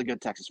is a really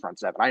good Texas front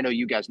seven. I know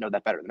you guys know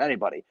that better than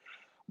anybody.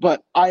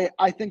 But I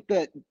think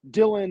that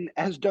Dylan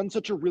has done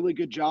such a really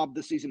good job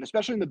this season,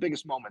 especially in the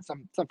biggest moments.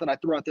 Something I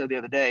threw out there the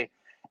other day.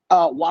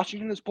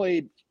 Washington has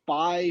played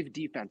 5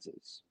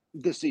 defenses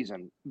this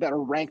season that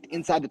are ranked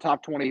inside the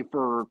top 20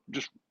 for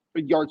just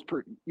yards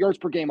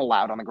per game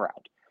allowed on the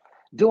ground.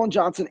 Dylan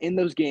Johnson in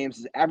those games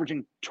is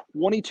averaging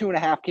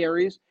 22.5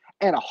 carries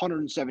and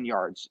 107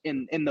 yards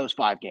in those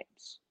 5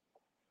 games.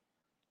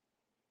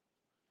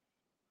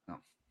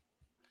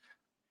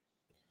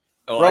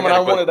 Roman, I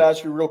wanted to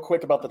ask you real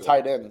quick about the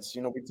tight ends.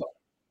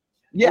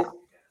 Yeah.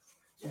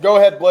 Go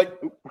ahead, Blake.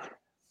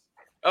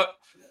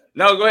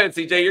 No, go ahead,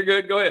 CJ. You're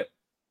good. Go ahead.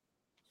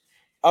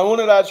 I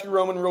wanted to ask you,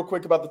 Roman, real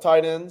quick about the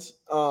tight ends.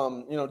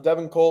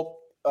 Devin Culp,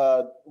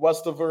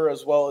 Westover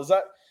as well. Is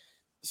that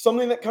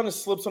something that kind of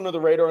slips under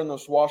the radar in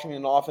this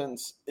Washington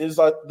offense? Is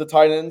the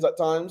tight ends at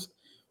times?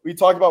 We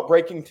talk about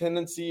breaking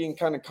tendency and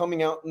kind of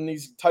coming out in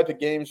these type of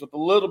games with a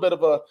little bit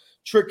of a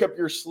trick up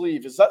your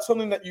sleeve. Is that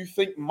something that you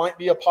think might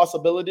be a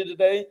possibility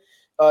today?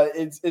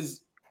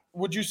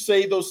 Would you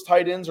say those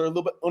tight ends are a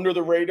little bit under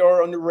the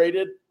radar,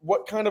 underrated?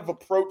 What kind of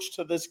approach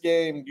to this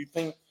game do you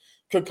think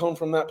could come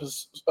from that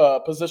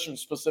position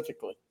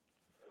specifically?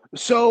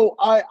 So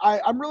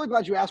I'm really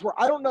glad you asked. Where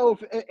I don't know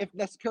if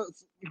necessarily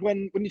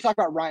when you talk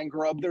about Ryan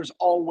Grubb, there's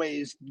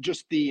always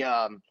just the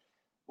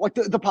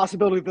the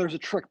possibility that there's a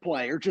trick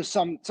play or just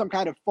some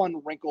kind of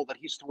fun wrinkle that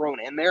he's thrown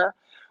in there.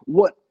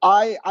 What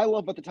I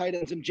love about the tight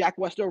ends, and Jack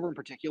Westover in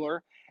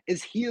particular,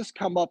 is he has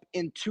come up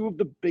in 2 of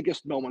the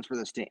biggest moments for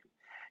this team.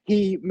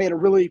 He made 2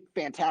 really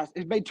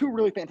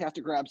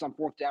fantastic grabs on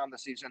 4th down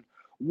this season.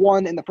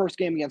 One in the first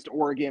game against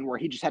Oregon where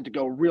he just had to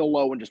go real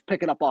low and just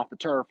pick it up off the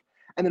turf.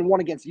 And then one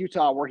against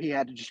Utah where he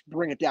had to just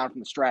bring it down from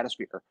the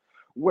stratosphere.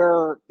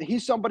 Where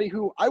he's somebody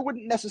who I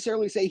wouldn't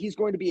necessarily say he's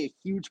going to be a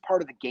huge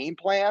part of the game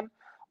plan,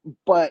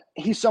 but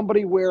he's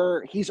somebody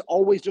where he's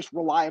always just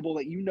reliable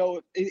that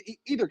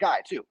either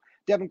guy too,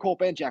 Devin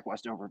Culp and Jack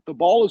Westover, the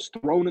ball is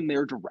thrown in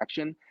their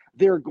direction.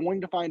 They're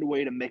going to find a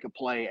way to make a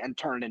play and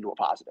turn it into a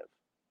positive.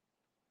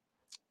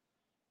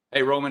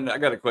 Hey, Roman, I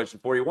got a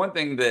question for you. One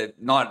thing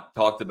that not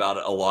talked about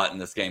a lot in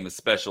this game is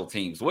special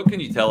teams. What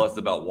can you tell us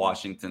about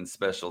Washington's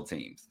special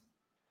teams?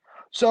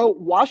 So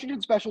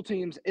Washington special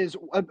teams is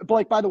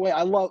Blake. By the way,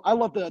 I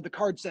love the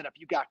card setup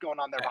you got going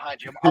on there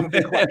behind you. I'm a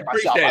big collector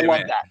myself. I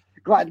love that.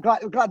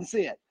 Glad to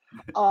see it.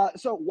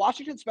 So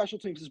Washington special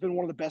teams has been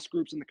one of the best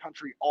groups in the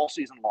country all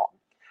season long.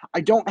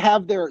 I don't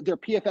have their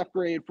PFF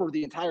grade for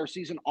the entire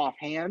season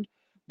offhand,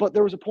 but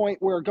there was a point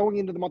where going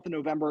into the month of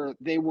November,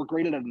 they were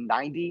graded at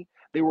 90.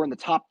 They were in the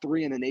top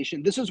 3 in the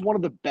nation. This is one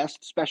of the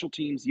best special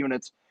teams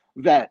units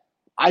that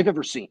I've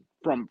ever seen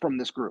from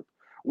this group,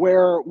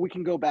 where we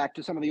can go back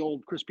to some of the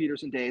old Chris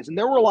Peterson days. And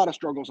there were a lot of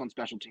struggles on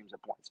special teams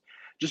at points,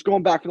 just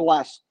going back for the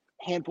last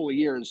handful of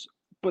years.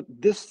 But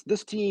this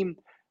team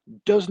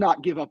does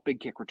not give up big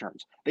kick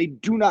returns. They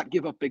do not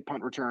give up big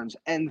punt returns,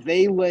 and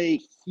they lay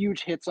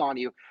huge hits on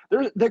you.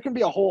 There can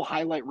be a whole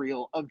highlight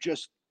reel of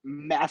just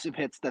massive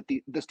hits that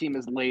this team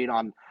has laid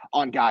on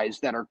guys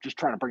that are just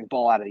trying to bring the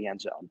ball out of the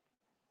end zone.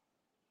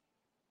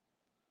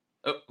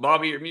 Oh,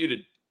 Bobby, you're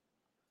muted.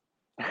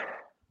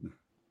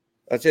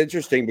 That's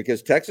interesting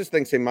because Texas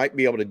thinks they might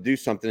be able to do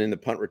something in the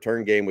punt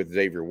return game with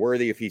Xavier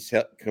Worthy if he's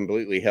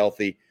completely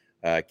healthy.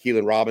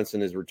 Keelan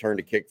Robinson has returned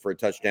to kick for a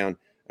touchdown.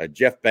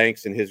 Jeff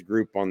Banks and his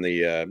group on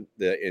in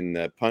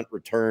the punt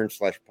return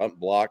 / punt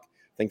block.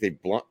 I think they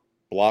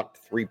blocked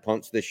 3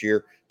 punts this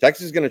year.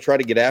 Texas is going to try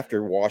to get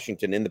after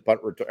Washington in the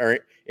punt return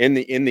in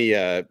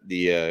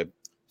the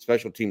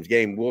special teams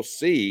game. We'll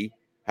see,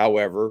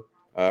 however,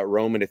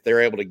 Roman, if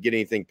they're able to get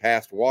anything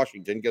past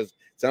Washington, because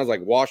it sounds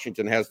like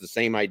Washington has the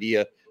same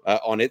idea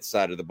on its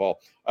side of the ball.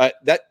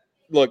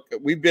 Look,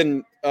 we've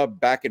been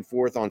back and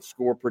forth on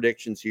score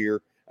predictions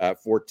here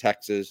for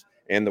Texas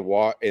and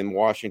in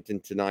Washington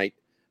tonight.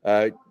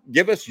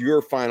 Give us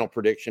your final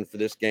prediction for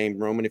this game,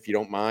 Roman, if you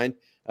don't mind,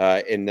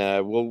 and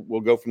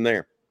we'll go from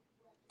there.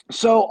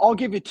 So I'll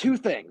give you 2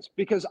 things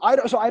because I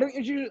don't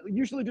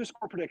usually do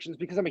score predictions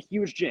because I'm a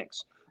huge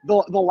jinx. The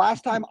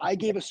last time I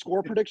gave a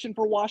score prediction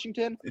for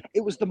Washington,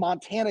 it was the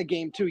Montana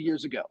game 2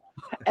 years ago,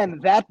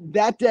 and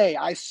that day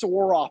I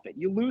swore off it.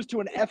 You lose to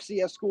an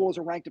FCS school as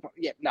a ranked opponent.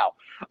 Yeah, no.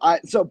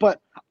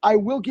 But I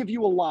will give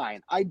you a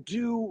line. I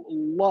do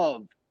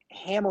love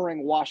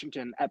hammering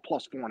Washington at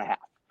plus 4.5.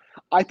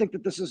 I think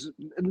that this is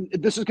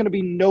going to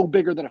be no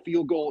bigger than a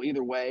field goal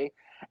either way.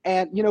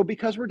 And,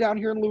 because we're down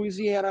here in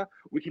Louisiana,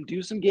 we can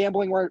do some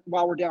gambling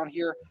while we're down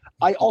here.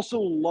 I also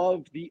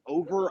love the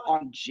over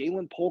on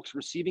Jalen Polk's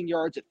receiving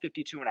yards at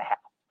 52.5.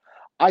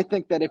 I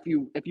think that if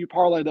you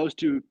parlay those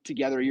two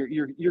together,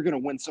 you're going to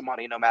win some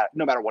money no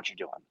matter what you're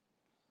doing.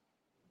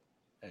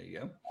 There you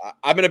go.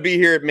 I'm going to be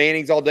here at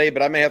Manning's all day,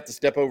 but I may have to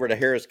step over to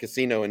Harris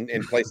Casino and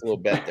place a little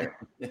bet there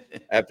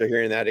after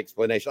hearing that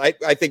explanation.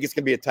 I think it's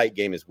going to be a tight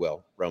game as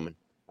well, Roman.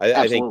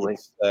 I think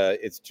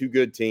it's 2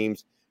 good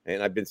teams,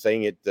 and I've been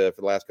saying it for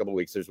the last couple of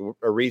weeks. There's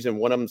a reason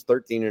one of them's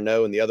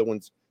 13-0 and the other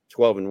one's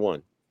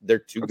 12-1. They're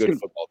two good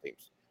football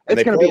teams.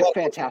 It's going to be a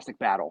fantastic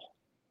battle.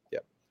 Yeah,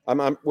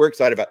 we're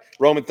excited about it.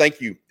 Roman, thank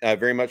you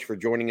very much for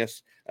joining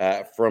us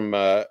from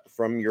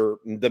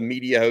the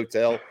Media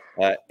Hotel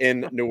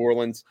in New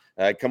Orleans.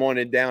 Come on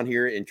in down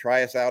here and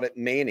try us out at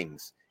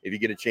Manning's. If you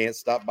get a chance,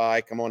 stop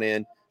by, come on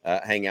in,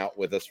 hang out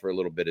with us for a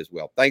little bit as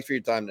well. Thanks for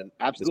your time.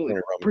 Absolutely.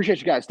 Appreciate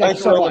you guys.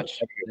 Thanks so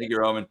much. Thank you,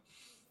 Roman.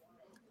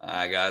 All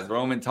right, guys.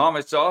 Roman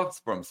Thomas Shaw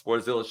from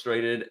Sports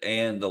Illustrated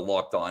and the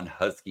Locked On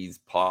Huskies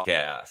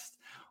podcast.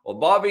 Well,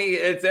 Bobby,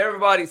 it's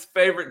everybody's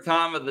favorite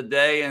time of the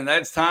day, and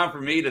that's time for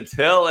me to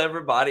tell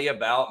everybody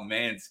about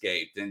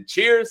Manscaped. And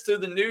cheers to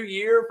the new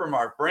year from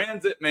our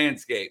friends at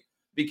Manscaped,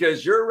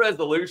 because your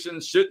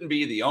resolutions shouldn't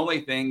be the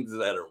only things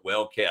that are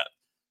well kept.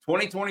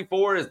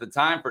 2024 is the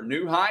time for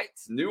new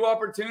heights, new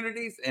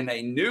opportunities, and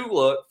a new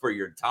look for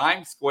your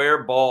Times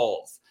Square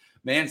balls.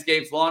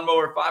 Manscaped's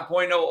Lawnmower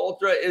 5.0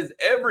 Ultra is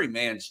every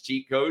man's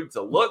cheat code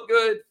to look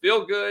good,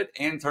 feel good,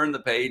 and turn the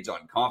page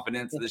on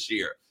confidence this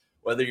year.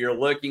 Whether you're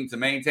looking to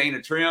maintain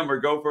a trim or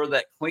go for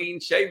that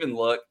clean-shaven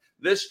look,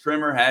 this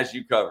trimmer has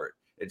you covered.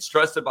 It's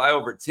trusted by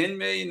over 10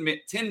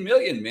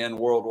 million men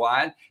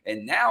worldwide,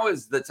 and now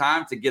is the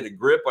time to get a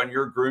grip on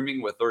your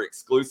grooming with their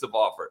exclusive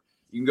offer.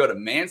 You can go to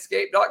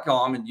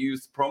manscaped.com and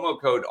use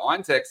promo code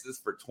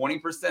ONTEXAS for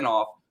 20%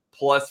 off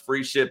plus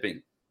free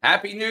shipping.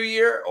 Happy New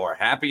Year or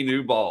happy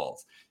new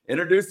balls.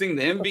 Introducing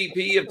the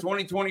MVP of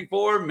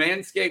 2024,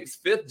 Manscaped's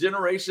 5th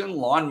generation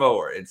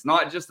lawnmower. It's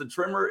not just a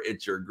trimmer,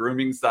 it's your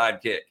grooming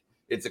sidekick.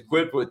 It's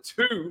equipped with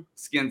 2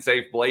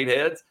 skin-safe blade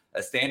heads,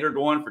 a standard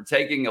one for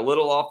taking a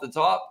little off the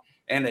top,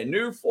 and a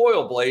new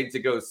foil blade to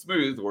go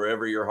smooth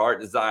wherever your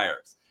heart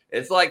desires.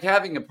 It's like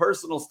having a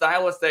personal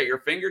stylist at your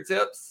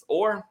fingertips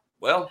or,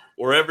 well,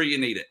 wherever you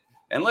need it.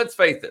 And let's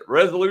face it,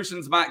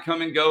 resolutions might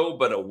come and go,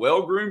 but a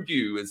well-groomed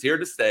you is here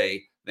to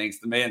stay thanks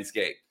to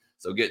Manscaped.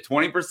 So get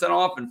 20%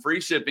 off and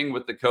free shipping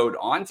with the code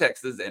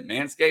ONTEXAS at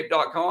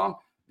manscaped.com,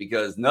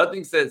 because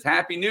nothing says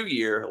Happy New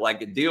Year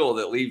like a deal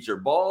that leaves your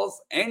balls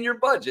and your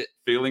budget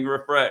feeling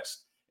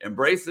refreshed.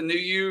 Embrace the new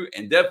you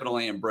and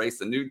definitely embrace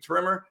the new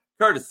trimmer,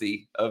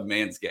 courtesy of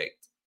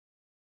Manscaped.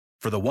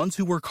 For the ones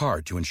who work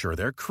hard to ensure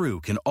their crew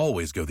can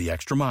always go the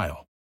extra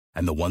mile,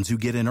 and the ones who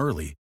get in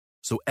early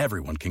so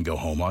everyone can go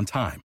home on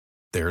time,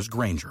 there's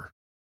Grainger,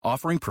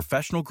 offering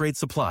professional-grade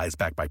supplies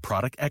backed by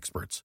product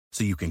experts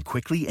so you can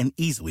quickly and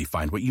easily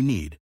find what you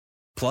need.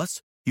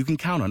 Plus, you can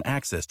count on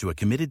access to a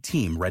committed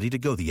team ready to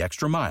go the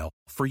extra mile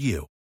for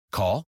you.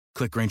 Call,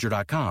 click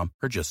Grainger.com,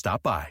 or just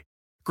stop by.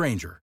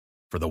 Grainger,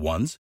 for the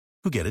ones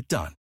who get it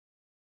done.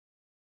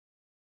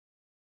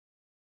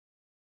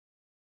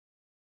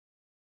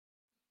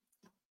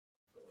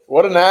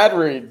 What an ad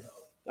read.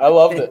 I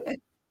loved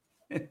it.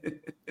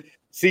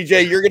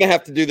 CJ, you're going to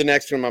have to do the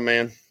next one, my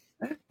man.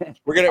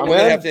 We're going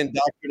to have to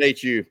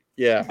indoctrinate you.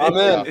 Yeah. I'm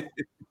in.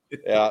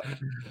 Yeah.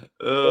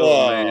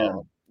 Oh,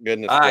 man.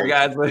 Goodness. All right,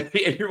 guys.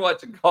 You're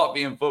watching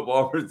Coffee and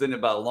Football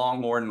presented by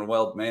Longhorn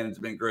Wealth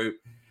Management Group,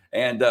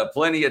 and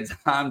plenty of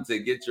time to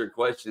get your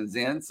questions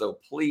in. So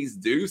please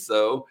do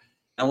so.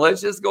 And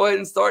let's just go ahead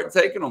and start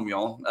taking them,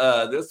 y'all.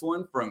 This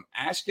one from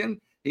Ashkin.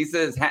 He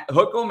says,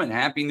 hook 'em and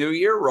Happy New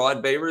Year.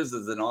 Rod Babers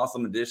is an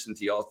awesome addition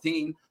to y'all's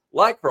team.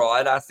 Like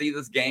Rod, I see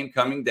this game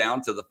coming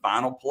down to the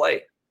final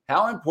play.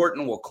 How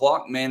important will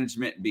clock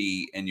management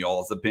be in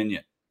y'all's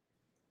opinion?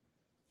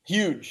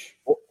 Huge.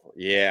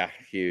 Yeah,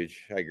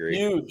 huge. I agree.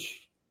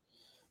 Huge.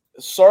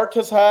 Sark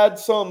has had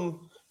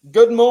some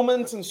good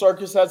moments, and Sark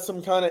has had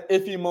some kind of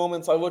iffy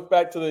moments. I look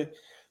back to the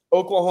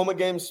Oklahoma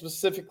game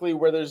specifically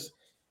where there's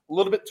a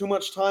little bit too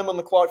much time on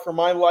the clock for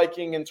my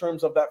liking in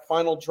terms of that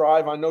final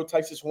drive. I know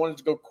Texas wanted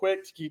to go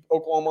quick to keep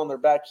Oklahoma on their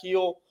back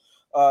heel,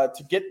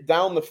 to get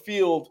down the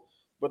field,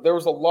 but there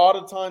was a lot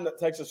of time that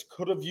Texas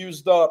could have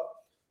used up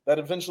that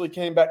eventually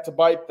came back to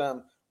bite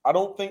them. I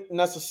don't think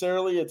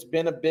necessarily it's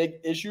been a big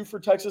issue for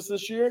Texas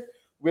this year.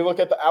 We look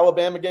at the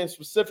Alabama game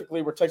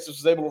specifically where Texas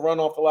was able to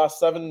run off the last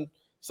seven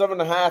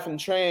and a half and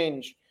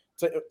change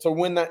to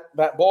win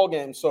that ball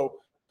game. So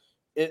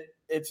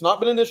it's not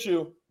been an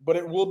issue, but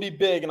it will be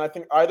big. And I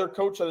think either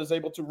coach that is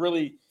able to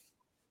really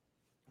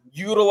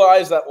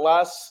utilize that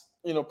last,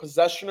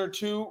 possession or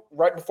two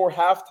right before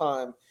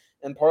halftime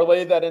and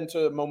parlay that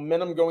into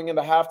momentum going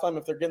into halftime,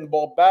 if they're getting the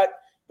ball back,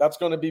 that's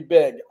going to be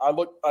big. I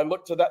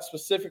look to that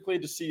specifically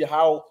to see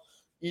how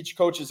each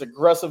coach's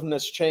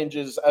aggressiveness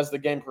changes as the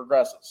game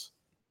progresses.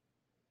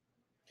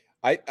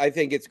 I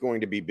think it's going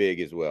to be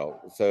big as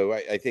well. So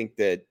I think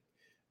that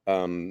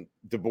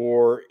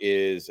DeBoer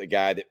is a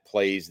guy that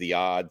plays the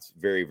odds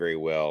very, very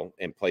well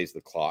and plays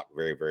the clock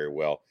very, very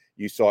well.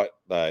 You saw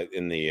it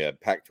in the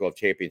Pac-12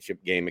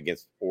 championship game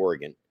against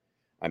Oregon.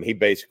 I mean, he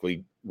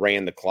basically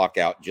ran the clock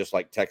out just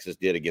like Texas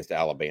did against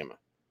Alabama,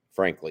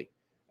 frankly,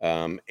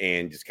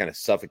 and just kind of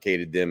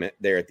suffocated them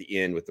there at the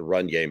end with the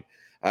run game.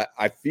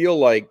 I feel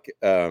like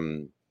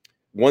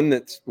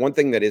one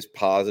thing that is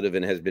positive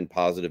and has been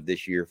positive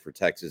this year for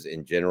Texas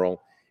in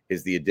general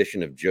is the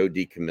addition of Joe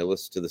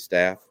DeCamillis to the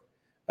staff.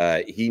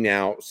 He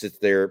now sits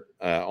there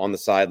on the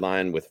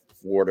sideline with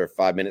 4 to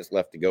 5 minutes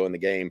left to go in the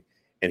game,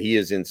 and he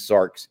is in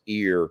Sark's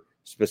ear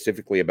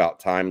specifically about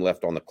time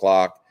left on the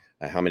clock,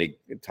 how many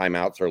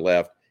timeouts are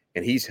left,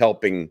 and he's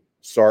helping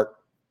Sark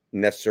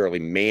necessarily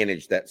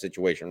manage that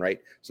situation, right?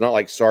 It's not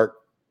like Sark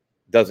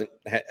doesn't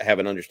have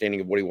an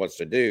understanding of what he wants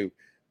to do,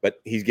 but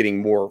he's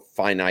getting more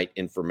finite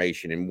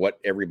information and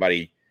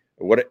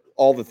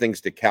all the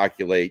things to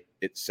calculate,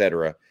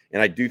 etc.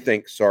 And I do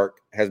think Sark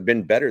has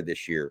been better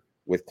this year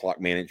with clock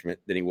management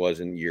than he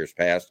was in years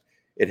past.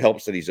 It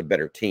helps that he's a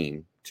better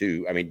team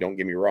too. I mean, don't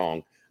get me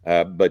wrong,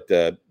 but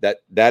that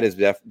has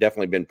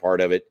definitely been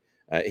part of it.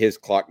 His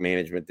clock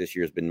management this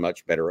year has been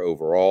much better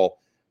overall.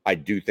 I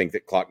do think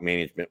that clock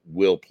management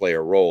will play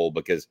a role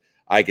because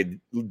I could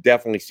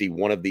definitely see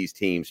one of these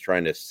teams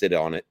trying to sit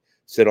on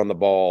the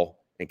ball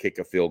and kick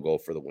a field goal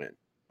for the win.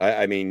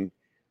 I mean,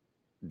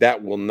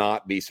 that will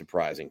not be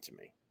surprising to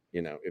me,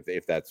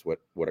 if that's what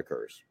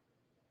occurs.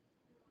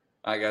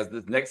 All right, guys,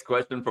 this next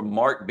question from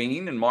Mark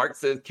Bean. And Mark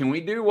says, can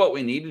we do what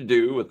we need to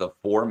do with a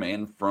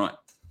 4-man front?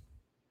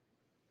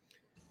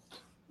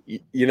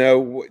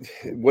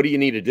 What do you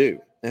need to do?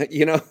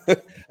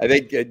 I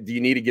think, do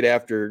you need to get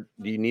after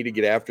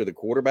the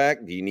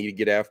quarterback? Do you need to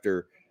get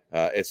after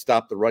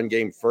stop the run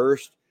game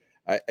first?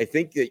 I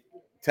think that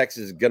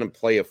Texas is going to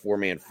play a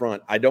 4-man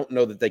front. I don't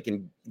know that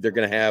they're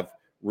going to have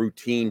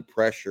routine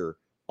pressure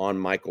on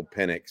Michael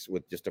Penix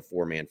with just a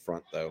 4-man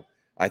front, though.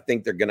 I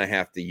think they're going to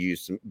have to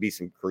be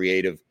some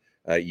creative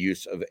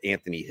use of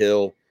Anthony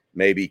Hill,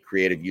 maybe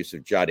creative use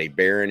of Jahdae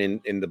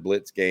Barron in the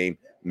blitz game,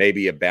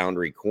 maybe a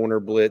boundary corner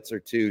blitz or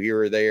two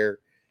here or there.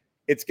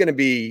 It's going to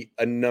be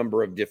a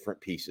number of different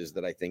pieces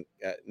that I think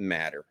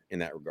matter in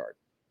that regard.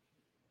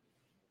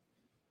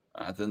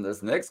 Then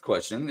this next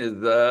question is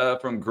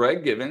from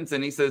Greg Givens,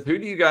 and he says, who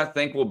do you guys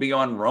think will be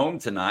on Rome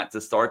tonight to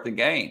start the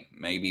game?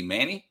 Maybe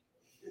Manny?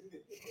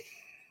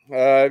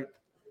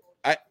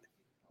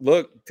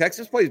 Look,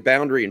 Texas plays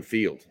boundary and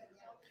field.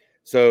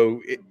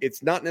 So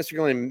it's not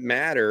necessarily going to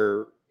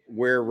matter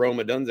where Rome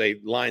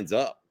Odunze lines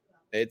up.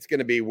 It's going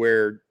to be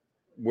where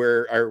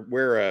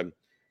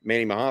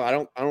Manny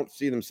Muhammad. I don't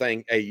see them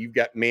saying, hey, you've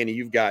got Manny,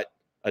 you've got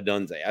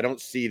Odunze. I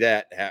don't see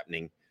that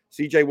happening.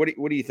 CJ,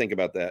 what do you think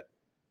about that?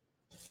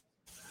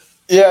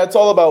 Yeah, it's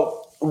all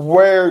about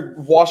where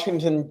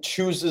Washington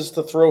chooses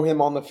to throw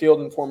him on the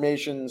field in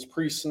formations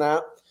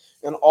pre-snap.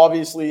 And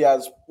obviously,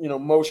 as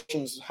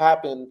motions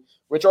happen,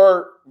 which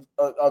are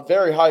a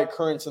very high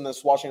occurrence in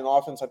this Washington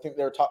offense. I think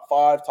they're top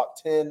 5, top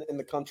 10 in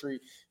the country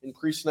in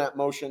pre-snap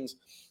motions.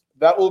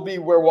 That will be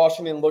where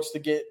Washington looks to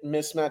get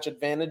mismatch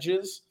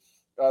advantages,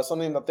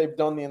 something that they've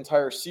done the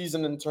entire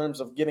season in terms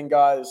of getting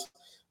guys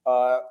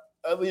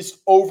at least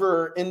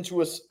over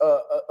into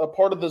a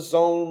part of the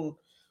zone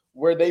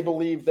where they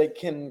believe they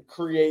can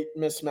create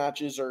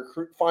mismatches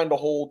or find a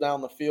hole down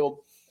the field.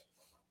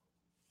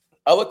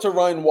 I look to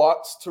Ryan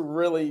Watts to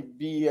really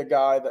be a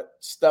guy that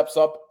steps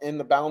up in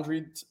the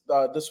boundary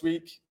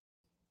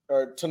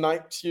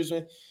tonight.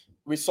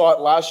 We saw it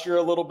last year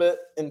a little bit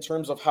in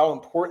terms of how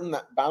important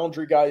that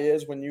boundary guy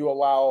is when you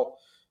allow,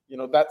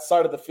 that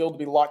side of the field to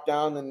be locked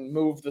down and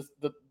move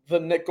the the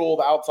nickel,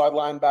 the outside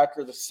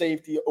linebacker, the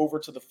safety over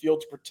to the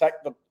field to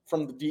protect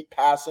from the deep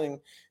passing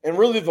and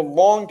really the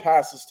long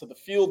passes to the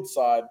field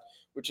side,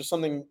 which is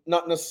something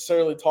not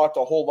necessarily talked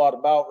a whole lot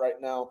about right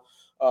now.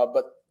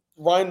 But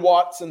Ryan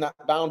Watts in that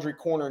boundary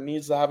corner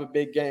needs to have a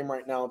big game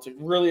right now to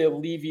really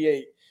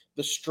alleviate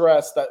the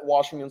stress that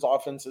Washington's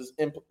offense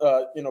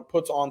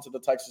puts onto the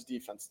Texas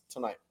defense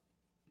tonight.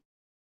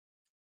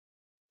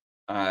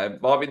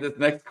 Bobby, this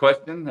next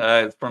question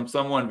is from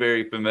someone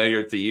very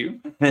familiar to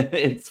you.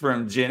 It's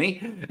from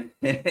Jenny.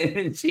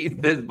 And she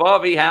says,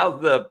 Bobby,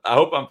 how's I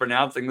hope I'm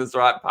pronouncing this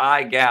right,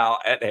 pie gal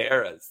at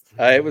Harris?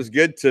 It was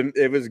good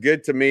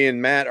to me and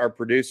Matt, our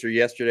producer,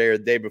 yesterday or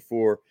the day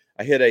before.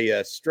 I hit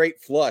a straight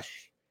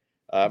flush,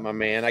 my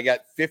man. I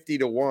got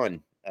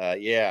 50-1.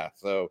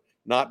 So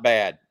not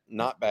bad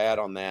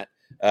on that.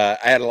 I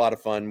had a lot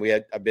of fun.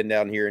 I've been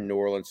down here in New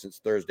Orleans since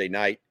Thursday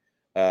night,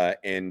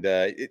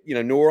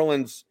 New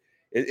Orleans.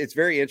 It's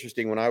very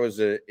interesting. When I was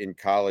in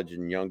college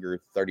and younger,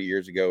 30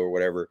 years ago or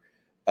whatever,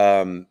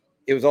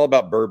 it was all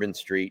about Bourbon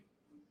Street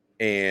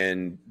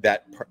and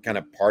that kind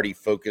of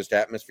party-focused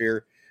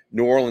atmosphere.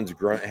 New Orleans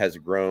has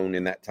grown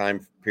in that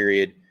time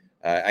period.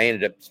 I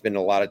ended up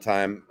spending a lot of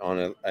time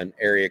on an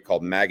area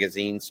called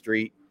Magazine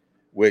Street,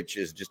 which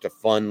is just a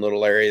fun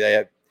little area.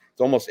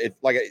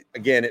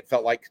 It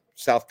felt like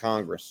South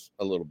Congress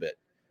a little bit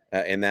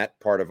in that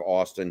part of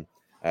Austin.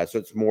 So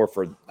it's more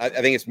I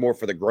think it's more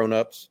for the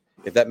grown-ups,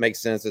 if that makes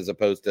sense, as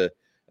opposed to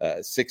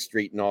 6th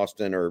Street in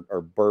Austin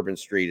or Bourbon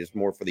Street. It's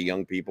more for the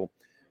young people.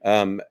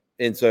 And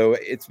so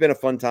it's been a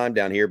fun time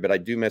down here, but I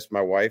do miss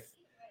my wife.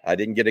 I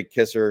didn't get to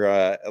kiss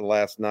her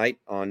last night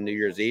on New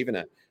Year's Eve,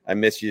 and I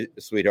miss you,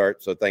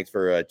 sweetheart. So thanks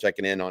for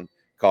checking in on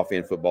Coffee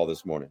and Football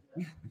this morning.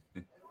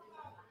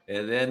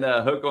 And then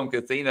Hook on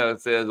Casino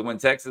says, when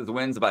Texas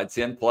wins by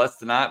 10 plus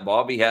tonight,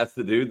 Bobby has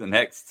to do the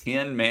next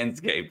 10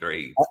 Manscaped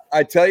reads.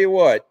 I tell you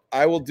what,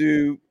 I will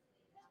do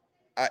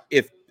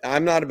if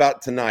I'm not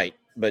about tonight,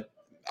 but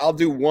I'll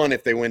do one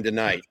if they win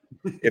tonight.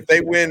 If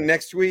they win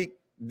next week,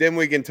 then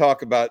we can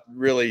talk about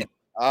really.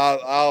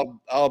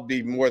 I'll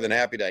be more than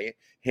happy to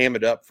ham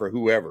it up for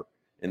whoever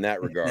in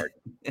that regard.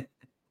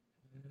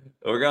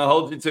 We're gonna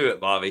hold you to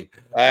it, Bobby.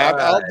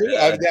 I'll do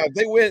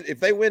it. If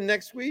they win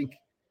next week,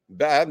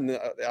 I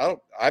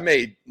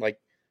may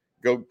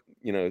go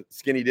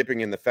skinny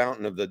dipping in the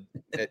fountain of the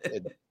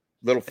at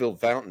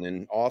Littlefield Fountain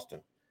in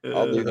Austin.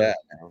 I'll do that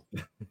now.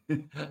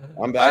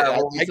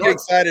 I get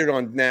excited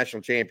on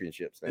national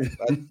championships. That's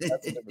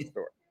a different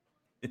story.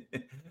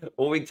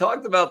 Well, we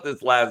talked about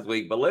this last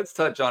week, but let's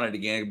touch on it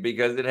again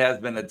because it has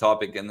been a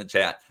topic in the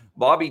chat.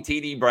 Bobby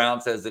TD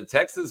Brown says, if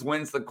Texas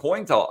wins the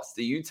coin toss,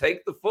 do you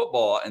take the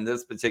football in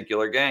this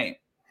particular game?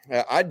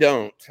 I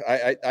don't.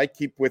 I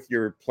keep with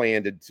your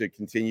plan to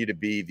continue to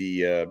be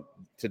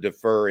to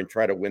defer and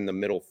try to win the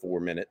middle 4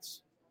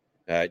 minutes.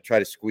 Try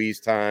to squeeze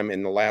time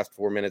in the last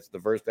 4 minutes of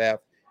the first half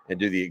and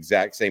do the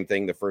exact same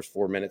thing the first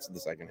 4 minutes of the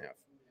second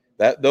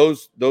half.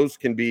 Those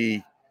can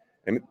be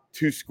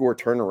 2-score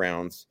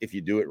turnarounds if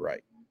you do it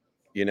right,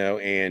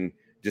 and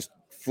just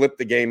flip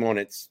the game on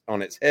its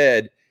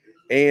head.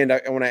 And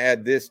I want to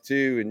add this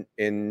too,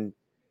 and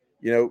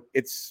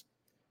it's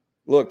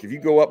look, if you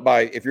go up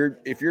by if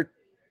you're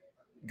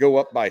go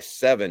up by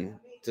 7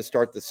 to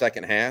start the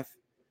second half,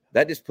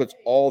 that just puts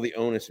all the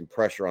onus and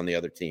pressure on the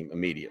other team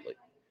immediately.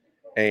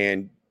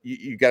 And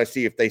you got to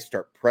see if they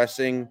start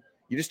pressing.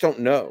 You just don't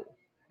know.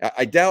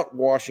 I doubt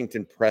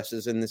Washington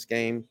presses in this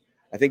game.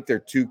 I think they're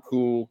too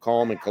cool,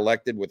 calm, and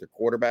collected with their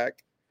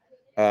quarterback.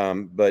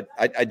 But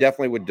I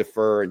definitely would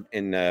defer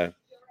and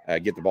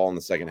get the ball in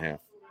the second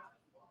half.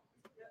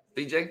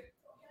 CJ?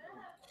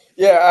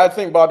 Yeah, I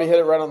think Bobby hit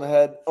it right on the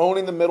head.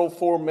 Owning the middle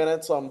 4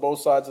 minutes on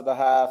both sides of the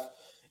half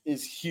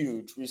is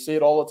huge. We see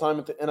it all the time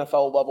at the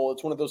NFL level.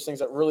 It's one of those things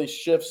that really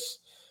shifts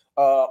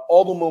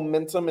all the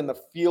momentum and the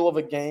feel of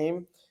a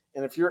game.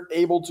 And if you're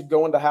able to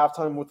go into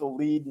halftime with a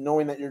lead,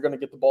 knowing that you're going to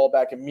get the ball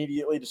back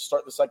immediately to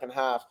start the second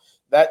half,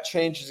 that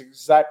changes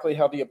exactly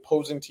how the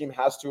opposing team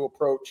has to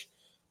approach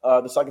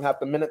the second half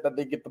the minute that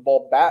they get the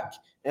ball back.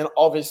 And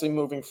obviously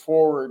moving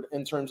forward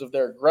in terms of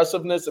their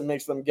aggressiveness, it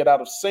makes them get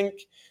out of sync,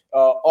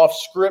 off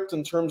script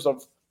in terms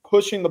of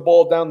pushing the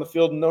ball down the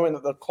field, knowing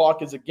that the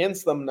clock is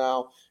against them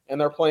now and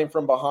they're playing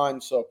from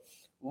behind. So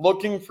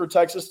looking for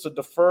Texas to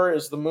defer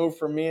is the move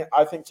for me.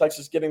 I think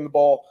Texas getting the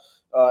ball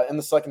in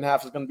the second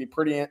half is going to be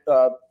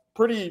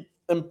pretty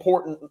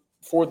important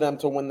for them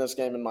to win this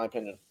game, in my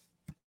opinion.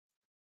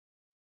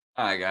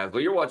 All right, guys.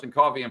 Well, you're watching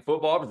Coffee and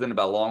Football presented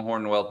by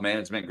Longhorn Wealth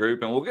Management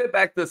Group, and we'll get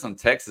back to some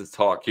Texas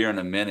talk here in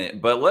a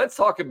minute. But let's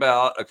talk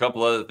about a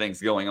couple other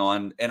things going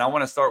on, and I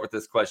want to start with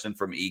this question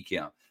from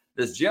Ekim.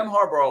 Does Jim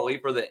Harbaugh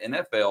leave for the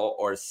NFL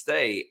or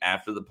stay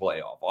after the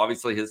playoff?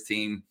 Obviously, his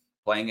team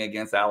playing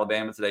against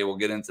Alabama today. We'll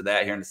get into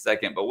that here in a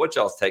second. But what's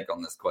y'all's take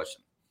on this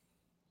question?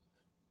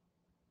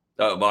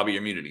 Oh, Bobby,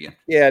 you're muted again.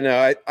 Yeah,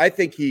 no, I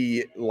think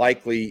he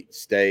likely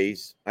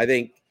stays. I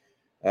think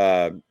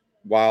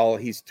while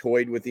he's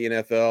toyed with the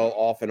NFL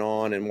off and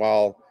on, and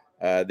while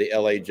the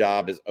LA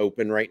job is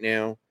open right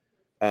now,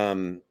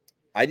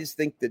 I just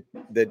think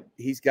that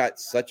he's got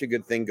such a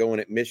good thing going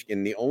at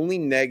Michigan. The only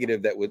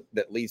negative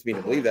that leads me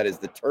to believe that is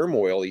the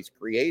turmoil he's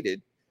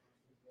created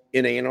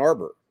in Ann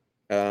Arbor,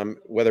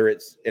 whether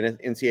it's in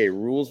NCAA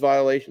rules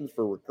violations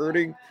for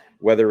recruiting,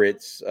 whether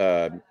it's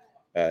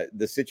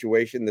the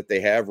situation that they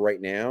have right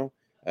now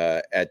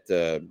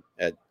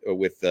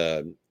with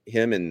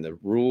him and the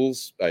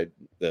rules,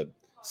 the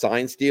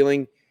sign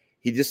stealing.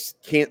 He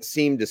just can't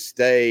seem to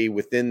stay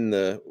within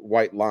the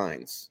white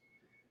lines.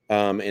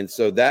 And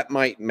so that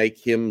might make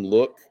him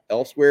look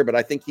elsewhere, but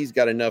I think he's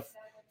got enough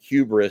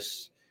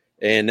hubris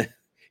in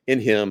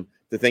him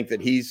to think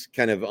that he's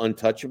kind of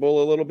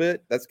untouchable a little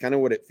bit. That's kind of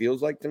what it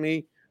feels like to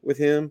me with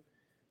him,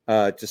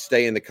 to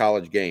stay in the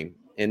college game.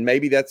 And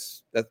maybe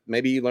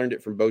maybe he learned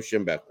it from Bo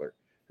Schembechler,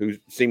 who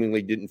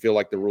seemingly didn't feel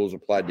like the rules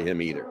applied to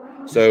him either.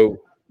 So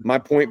my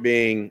point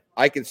being,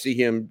 I could see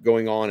him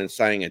going on and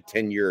signing a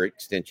 10-year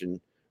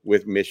extension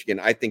with Michigan.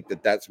 I think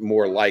that that's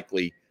more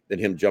likely than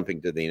him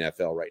jumping to the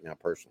NFL right now,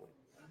 personally.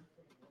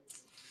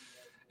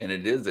 And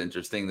it is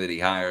interesting that he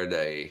hired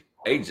a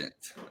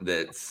agent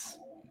that's,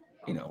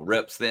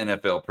 reps the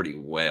NFL pretty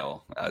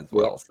well as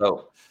well.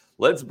 So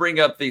let's bring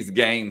up these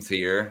games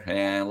here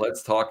and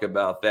let's talk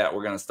about that.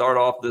 We're going to start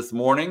off this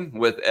morning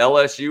with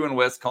LSU and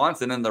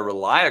Wisconsin in the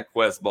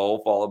ReliaQuest Bowl,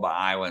 followed by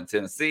Iowa and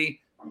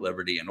Tennessee,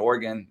 Liberty and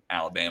Oregon,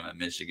 Alabama and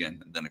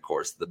Michigan, and then, of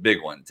course, the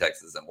big one,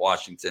 Texas and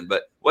Washington.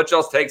 But what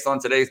y'all's takes on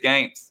today's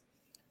games?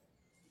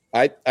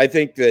 I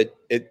think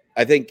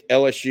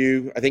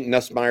LSU, I think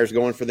Nussmeier's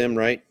going for them,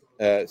 right,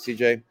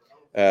 CJ?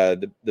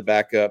 The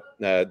backup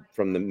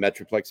from the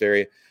Metroplex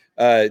area,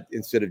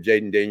 instead of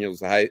Jaden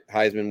Daniels, the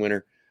Heisman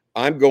winner.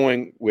 I'm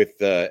going with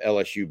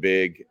LSU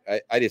big.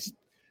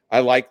 I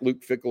like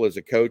Luke Fickell as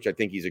a coach. I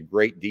think he's a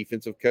great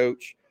defensive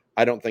coach.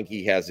 I don't think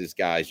he has his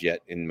guys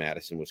yet in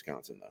Madison,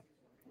 Wisconsin, though.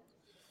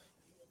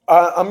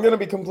 I'm going to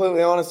be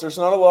completely honest. There's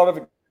not a lot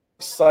of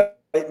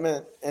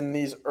excitement in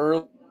these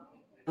early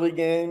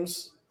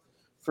games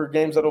for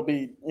games that'll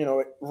be,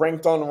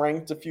 ranked on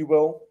ranked, if you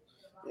will.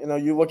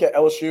 You look at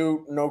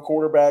LSU, no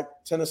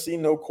quarterback. Tennessee,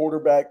 no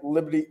quarterback.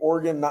 Liberty,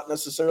 Oregon, not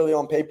necessarily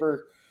on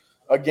paper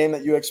a game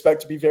that you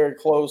expect to be very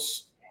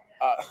close.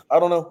 I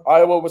don't know.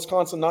 Iowa,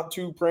 Wisconsin, not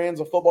two brands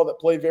of football that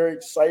play very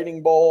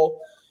exciting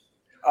ball.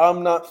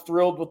 I'm not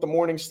thrilled with the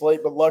morning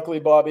slate, but luckily,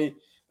 Bobby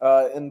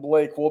and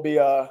Blake will be,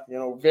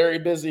 very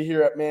busy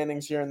here at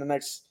Manning's here in the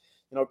next,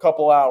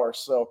 couple hours.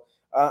 So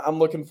I'm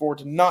looking forward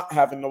to not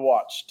having to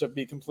watch, to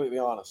be completely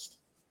honest.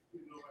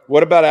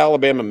 What about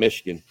Alabama,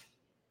 Michigan?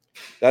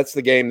 That's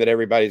the game that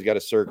everybody's got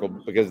to circle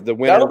because the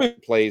winner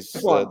plays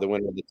the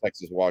winner of the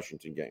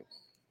Texas-Washington game.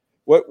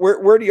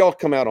 Where do y'all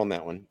come out on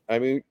that one? I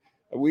mean,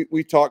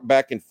 we talked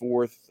back and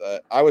forth.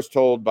 I was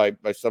told by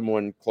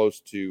someone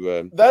close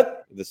to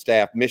the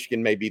staff,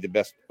 Michigan may be the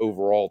best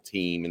overall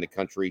team in the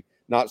country.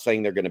 Not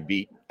saying they're going to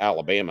beat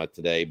Alabama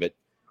today, but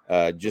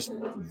just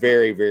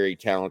very, very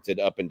talented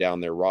up and down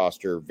their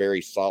roster.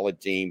 Very solid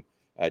team.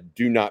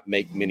 Do not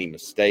make many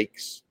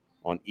mistakes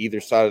on either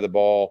side of the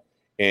ball,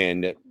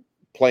 and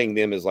playing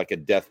them is like a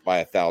death by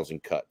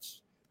 1,000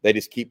 cuts. They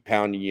just keep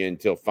pounding you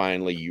until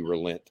finally you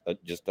relent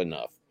just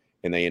enough,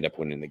 and they end up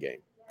winning the game.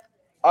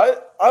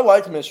 I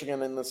like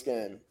Michigan in this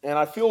game, and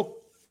I feel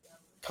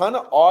kind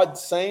of odd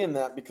saying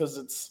that because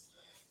it's,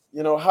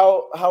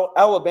 how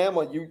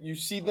Alabama, you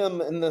see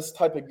them in this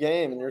type of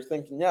game, and you're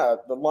thinking, yeah,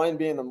 the line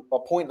being a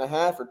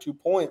 1.5 or 2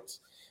 points,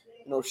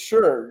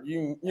 sure,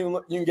 you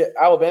can get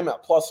Alabama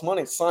at plus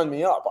money, sign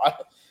me up.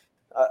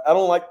 I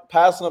don't like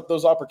passing up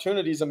those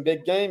opportunities in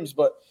big games,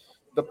 but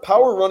the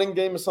power running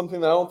game is something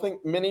that I don't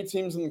think many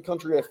teams in the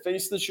country have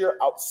faced this year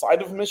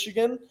outside of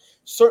Michigan.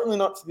 Certainly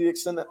not to the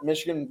extent that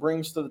Michigan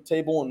brings to the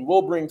table and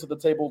will bring to the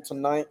table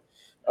tonight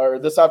or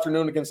this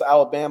afternoon against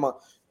Alabama.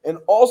 And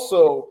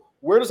also,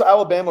 where does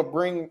Alabama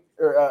bring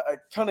or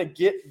kind of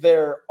get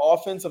their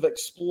offensive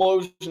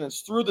explosion?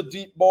 It's through the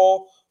deep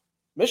ball.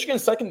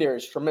 Michigan's secondary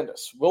is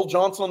tremendous. Will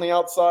Johnson on the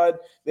outside.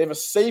 They have a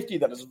safety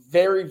that is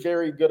very,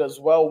 very good as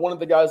well. One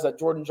of the guys that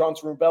Jordan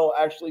Johnson-Rubel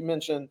actually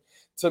mentioned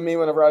to me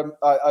whenever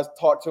I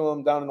talked to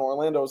him down in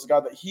Orlando is a guy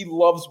that he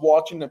loves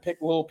watching to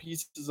pick little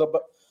pieces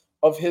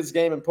of his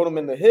game and put them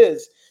into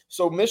his.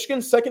 So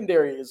Michigan's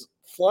secondary is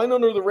flying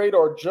under the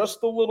radar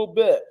just a little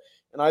bit.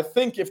 And I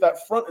think if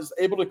that front is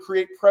able to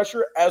create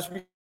pressure, as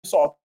we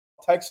saw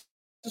Texas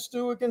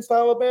do against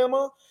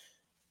Alabama,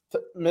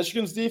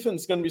 Michigan's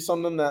defense is going to be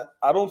something that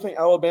I don't think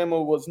Alabama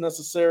was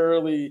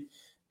necessarily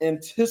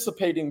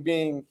anticipating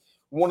being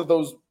one of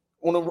those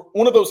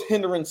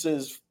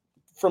hindrances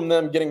from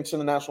them getting to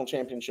the national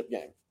championship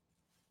game.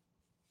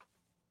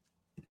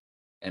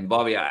 And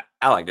Bobby, I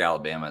like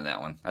Alabama in that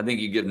one. I think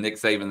you give Nick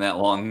Saban that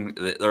long.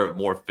 They're a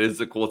more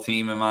physical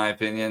team, in my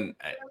opinion.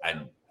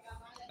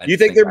 You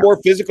think they're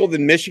more physical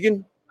than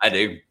Michigan? I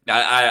do.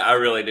 I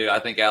really do. I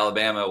think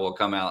Alabama will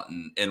come out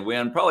and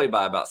win probably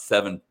by about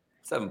 7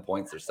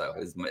 points or so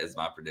is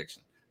my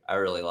prediction. I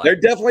really like. They're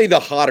definitely the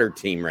hotter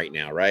team right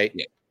now, right?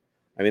 Yeah.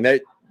 I mean,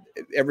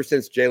 ever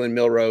since Jalen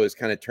Milroe has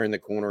kind of turned the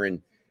corner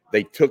and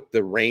they took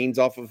the reins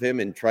off of him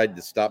and tried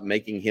to stop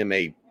making him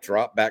a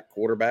drop back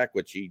quarterback,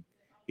 which he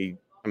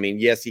I mean,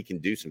 yes, he can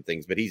do some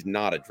things, but he's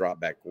not a drop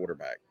back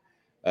quarterback.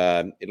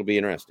 It'll be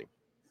interesting.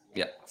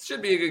 Yeah,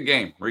 should be a good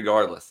game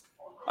regardless.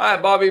 All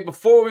right, Bobby,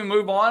 before we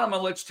move on, I'm going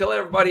to let you tell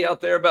everybody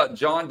out there about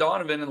John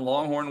Donovan and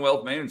Longhorn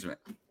Wealth Management.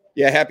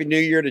 Yeah, Happy New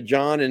Year to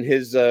John and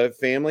his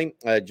family.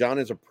 John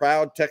is a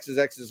proud Texas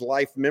Ex's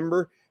Life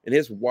member, and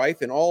his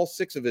wife and all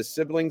 6 of his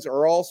siblings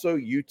are also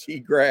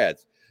UT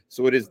grads.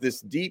 So it is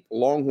this deep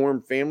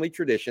Longhorn family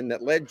tradition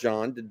that led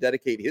John to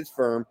dedicate his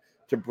firm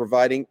to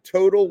providing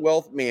total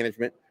wealth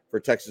management for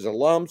Texas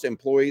alums,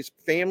 employees,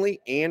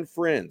 family, and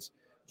friends.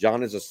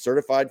 John is a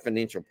certified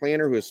financial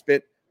planner who has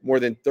spent more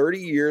than 30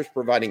 years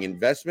providing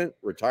investment,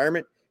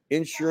 retirement,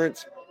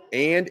 insurance,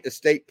 and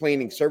estate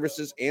planning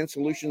services and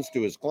solutions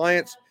to his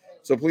clients.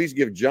 So please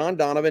give John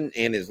Donovan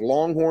and his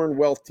Longhorn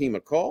Wealth team a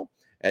call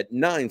at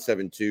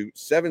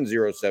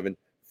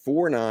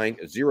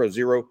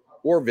 972-707-4900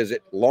 or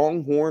visit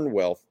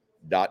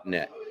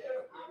longhornwealth.net.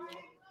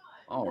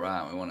 All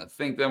right. We want to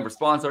thank them for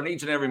sponsoring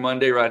each and every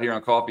Monday right here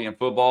on Coffee and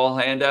Football.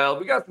 And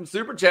we got some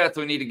super chats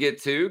we need to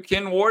get to.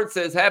 Ken Ward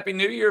says, Happy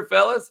New Year,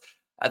 fellas.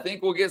 I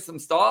think we'll get some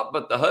stop,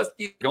 but the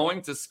Huskies are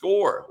going to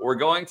score. We're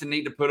going to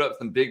need to put up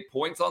some big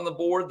points on the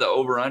board. The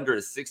over-under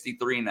is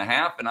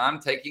 63.5, and I'm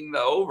taking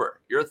the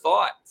over. Your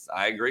thoughts?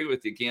 I agree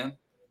with you, Ken.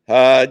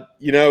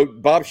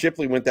 Bob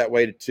Shipley went that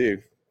way too.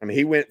 I mean,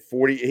 he went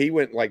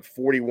like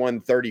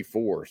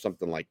 41-34,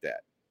 something like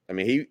that. I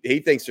mean, he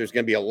thinks there's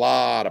going to be a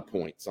lot of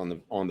points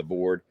on the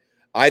board.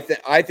 I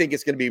think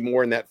it's going to be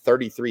more in that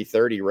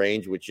 33-30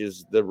 range, which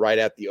is right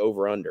at the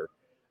over-under.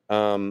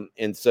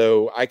 And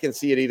so I can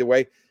see it either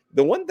way.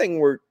 The one thing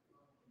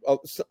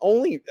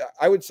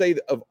I would say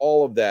of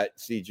all of that,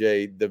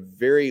 CJ, the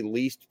very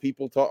least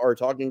people are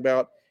talking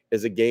about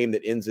is a game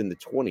that ends in the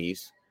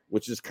 20s,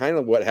 which is kind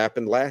of what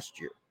happened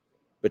last year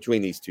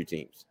between these two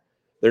teams.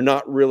 They're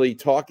not really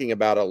talking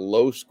about a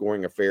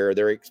low-scoring affair.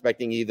 They're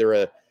expecting either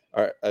a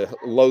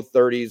low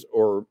 30s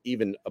or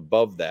even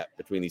above that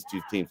between these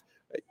two teams.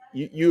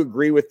 You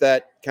agree with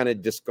that, kind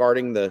of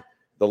discarding the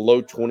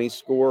low 20s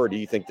score, or do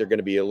you think they're going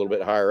to be a little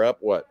bit higher up?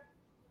 What?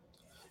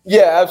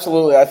 Yeah,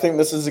 absolutely. I think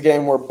this is a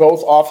game where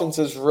both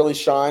offenses really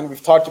shine.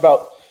 We've talked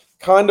about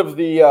kind of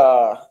the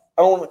I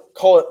don't want to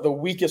call it the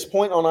weakest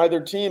point on either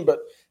team, but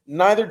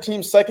neither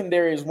team's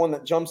secondary is one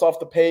that jumps off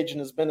the page and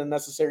has been a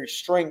necessary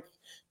strength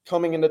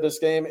coming into this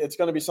game. It's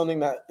going to be something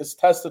that is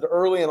tested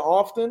early and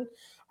often.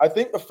 I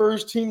think the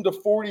first team to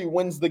 40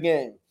 wins the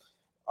game.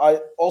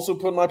 I also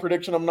put in my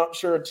prediction, I'm not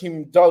sure a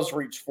team does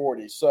reach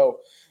 40.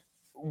 So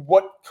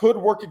what could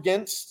work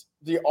against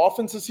the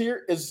offenses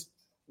here is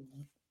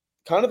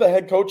kind of the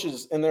head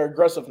coaches and their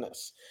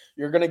aggressiveness.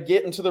 You're going to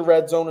get into the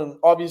red zone, and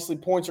obviously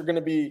points are going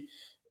to be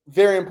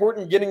very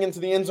important. Getting into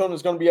the end zone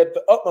is going to be at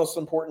the utmost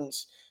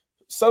importance.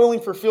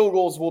 Settling for field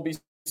goals will be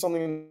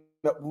something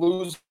that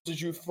loses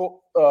you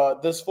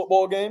this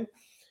football game.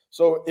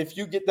 So if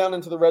you get down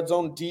into the red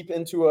zone deep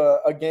into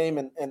a game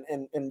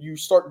and you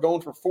start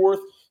going for fourth,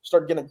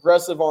 start getting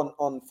aggressive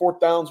on fourth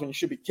downs when you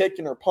should be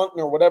kicking or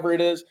punting or whatever it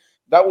is,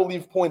 that will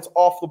leave points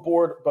off the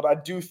board. But I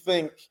do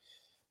think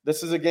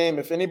this is a game.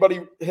 If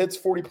anybody hits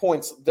 40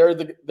 points, they're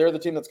the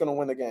team that's going to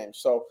win the game.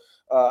 So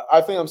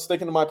I think I'm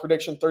sticking to my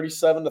prediction,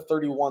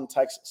 37-31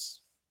 Texas.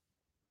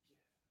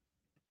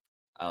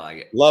 I like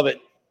it. Love it.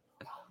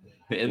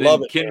 And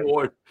then Ken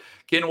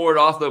Ward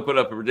also put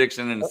up a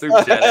prediction in the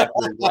super chat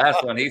after his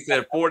last one. He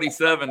said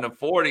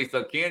 47-40.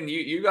 So Ken,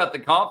 you got the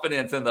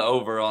confidence in the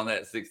over on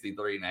that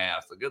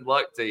 63.5. So good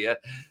luck to you.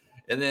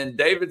 And then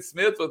David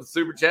Smith with the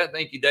super chat.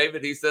 Thank you,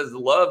 David. He says,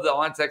 love the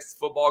On Texas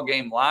football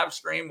game live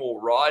stream. Will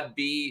Rod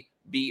be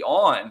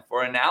on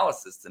for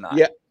analysis tonight?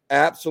 Yeah,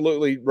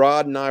 absolutely.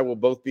 Rod and I will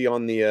both be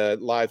on the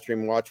live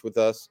stream watch with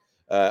us.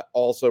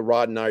 Also,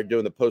 Rod and I are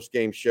doing the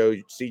post-game show.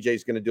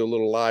 CJ's going to do a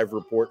little live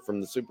report from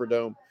the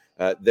Superdome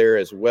there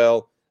as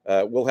well.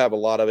 We'll have a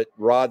lot of it.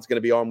 Rod's going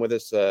to be on with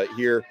us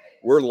here.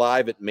 We're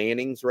live at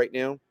Manning's right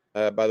now.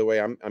 By the way,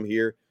 I'm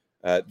here.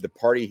 The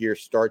party here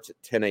starts at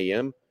 10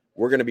 a.m.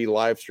 We're going to be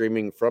live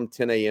streaming from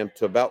 10 a.m.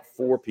 to about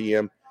 4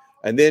 p.m.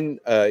 And then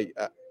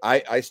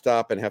I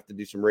stop and have to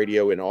do some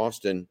radio in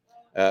Austin.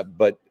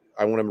 But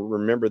I want to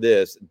remember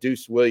this.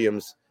 Deuce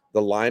Williams,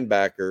 the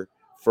linebacker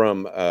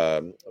from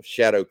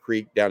Shadow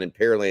Creek down in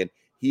Pearland,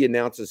 he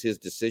announces his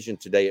decision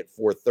today at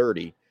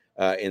 4:30.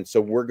 And so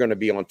we're going to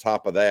be on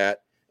top of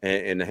that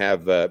and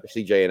have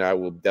CJ and I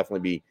will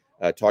definitely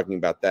be talking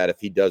about that if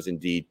he does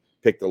indeed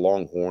pick the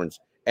Longhorns,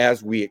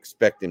 as we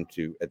expect him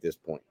to at this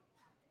point.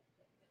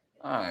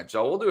 All right,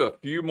 y'all. We'll do a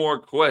few more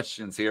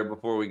questions here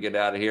before we get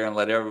out of here and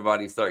let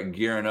everybody start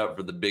gearing up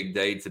for the big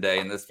day today.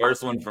 And this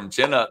first one from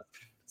Chin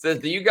says,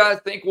 do you guys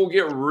think we'll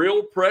get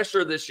real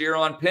pressure this year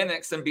on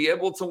Penix and be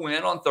able to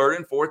win on 3rd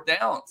and 4th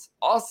downs?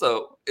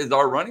 Also, is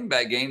our running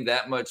back game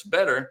that much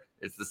better?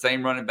 It's the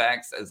same running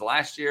backs as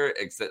last year,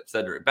 except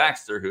Cedric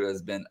Baxter, who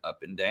has been up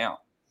and down.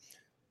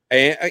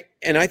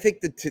 And I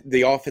think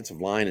the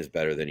offensive line is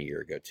better than a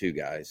year ago too,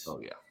 guys. Oh,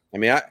 yeah. I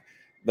mean,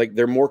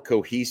 they're more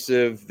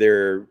cohesive.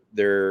 They're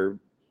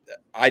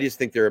I just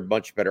think they're a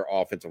much better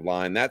offensive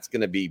line. That's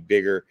going to be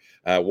bigger.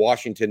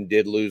 Washington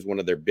did lose one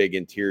of their big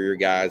interior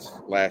guys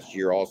last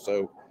year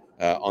also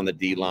on the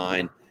D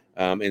line.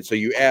 And so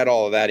you add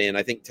all of that in,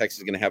 I think Texas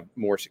is going to have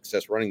more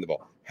success running the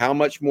ball. How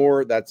much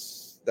more?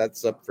 That's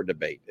up for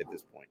debate at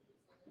this point.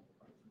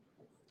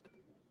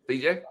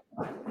 CJ?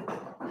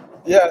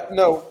 Yeah,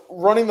 no,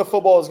 running the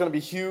football is going to be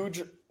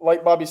huge.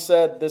 Like Bobby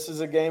said, this is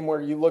a game where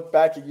you look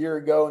back a year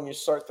ago and you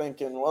start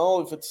thinking,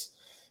 well, if it's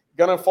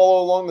going to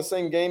follow along the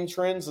same game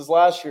trends as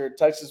last year,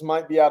 Texas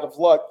might be out of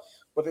luck.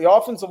 But the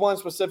offensive line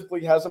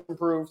specifically hasn't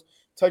improved.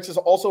 Texas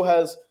also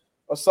has,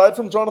 aside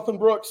from Jonathan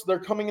Brooks, they're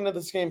coming into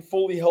this game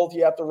fully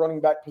healthy at the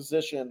running back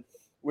position,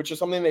 which is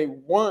something they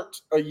weren't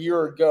a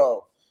year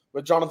ago.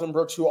 With Jonathan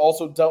Brooks, who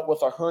also dealt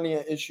with a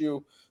hernia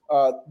issue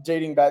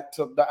dating back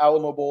to the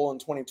Alamo Bowl in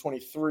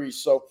 2023.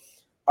 So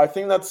I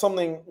think that's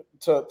something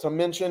to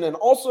mention. And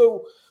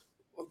also,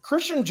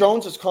 Christian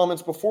Jones's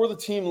comments before the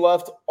team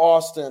left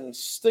Austin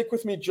stick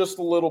with me just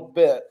a little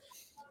bit,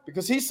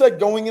 because he said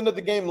going into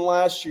the game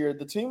last year,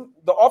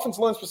 the offensive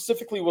line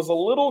specifically was a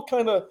little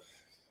kind of,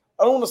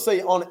 I don't want to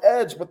say on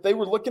edge, but they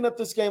were looking at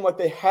this game like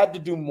they had to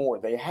do more.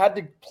 They had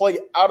to play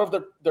out of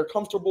their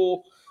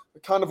comfortable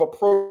kind of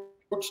approach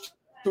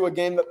to a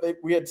game that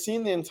we had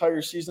seen the entire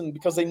season,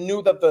 because they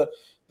knew that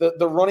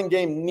the running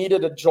game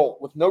needed a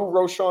jolt. With no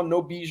Roschon,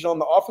 no Bijan,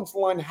 the offensive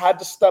line had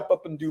to step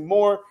up and do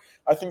more.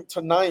 I think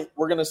tonight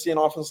we're going to see an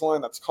offensive line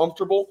that's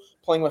comfortable,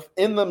 playing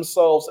within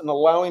themselves and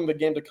allowing the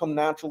game to come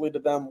naturally to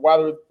them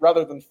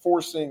rather than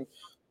forcing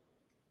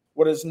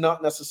what is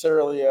not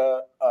necessarily,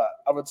 I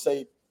would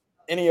say,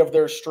 any of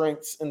their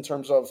strengths in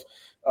terms of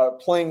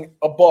playing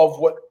above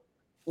what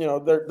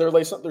they're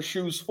lacing up their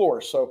shoes for.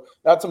 So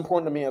that's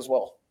important to me as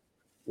well.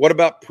 What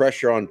about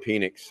pressure on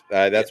Penix?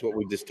 That's what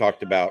we just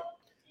talked about.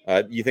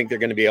 You think they're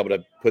going to be able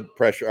to put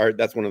pressure? Or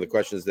that's one of the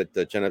questions that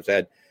the Chin-Ups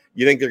had.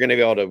 You think they're going to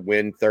be able to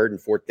win third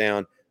and fourth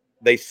down?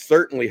 They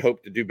certainly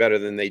hope to do better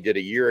than they did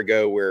a year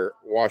ago, where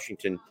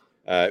Washington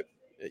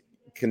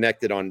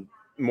connected on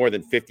more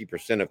than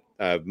 50%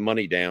 of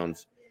money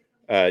downs.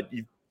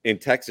 In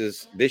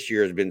Texas this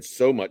year has been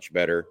so much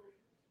better.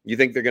 You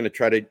think they're going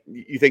to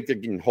you think they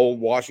can hold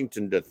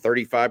Washington to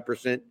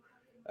 35%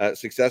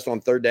 success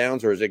on third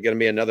downs, or is it going to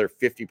be another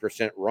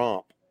 50%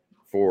 romp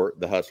for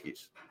the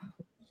Huskies?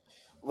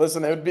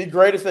 Listen, it would be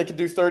great if they could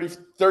do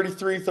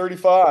 33,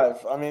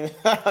 35. I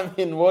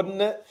mean,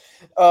 wouldn't it?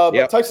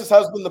 But Texas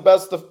has been the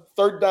best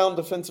third down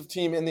defensive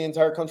team in the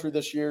entire country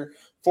this year.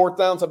 Fourth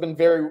downs have been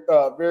very,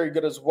 very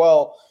good as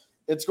well.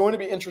 It's going to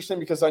be interesting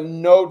because I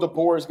know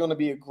DeBoer is going to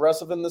be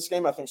aggressive in this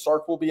game. I think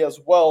Sark will be as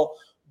well.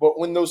 But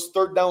when those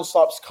third down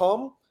stops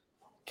come,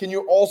 can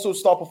you also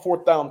stop a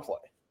fourth down play?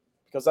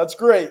 Because that's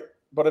great.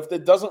 But if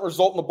it doesn't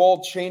result in the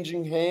ball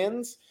changing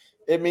hands,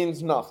 it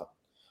means nothing.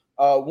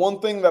 One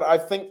thing that I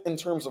think in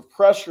terms of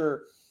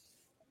pressure,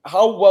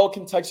 how well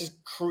can Texas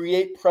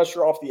create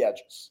pressure off the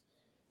edges?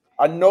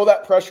 I know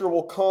that pressure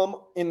will come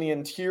in the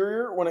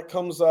interior when it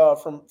comes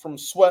from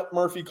Sweat,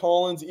 Murphy,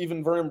 Collins,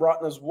 even Vernon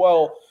Broughton as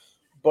well.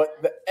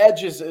 But the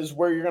edges is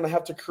where you're going to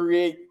have to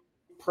create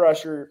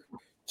pressure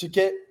to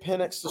get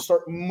Penix to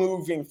start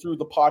moving through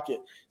the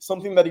pocket,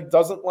 something that he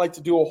doesn't like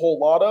to do a whole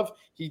lot of.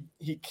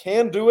 He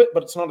can do it,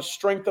 but it's not a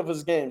strength of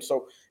his game.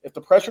 So if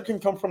the pressure can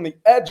come from the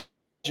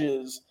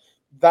edges,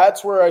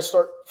 that's where I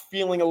start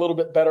feeling a little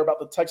bit better about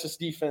the Texas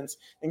defense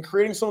and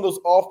creating some of those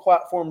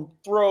off-platform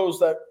throws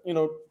that,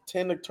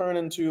 tend to turn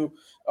into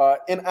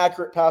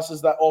inaccurate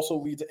passes that also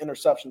lead to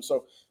interceptions.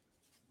 So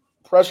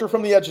pressure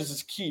from the edges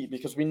is key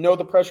because we know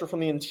the pressure from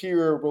the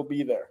interior will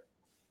be there.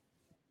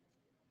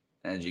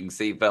 As you can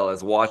see,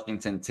 fellas,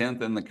 Washington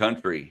 10th in the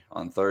country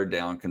on third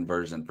down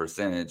conversion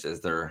percentage, as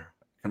they're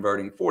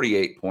converting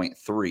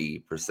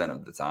 48.3%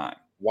 of the time.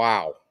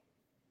 Wow.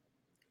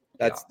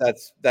 That's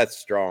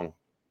strong.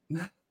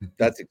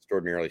 That's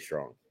extraordinarily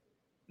strong.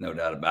 No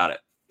doubt about it.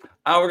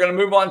 We're going to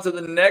move on to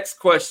the next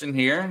question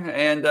here,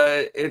 and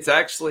it's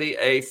actually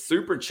a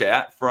super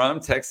chat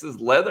from Texas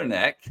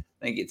Leatherneck.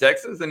 Thank you,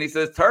 Texas. And he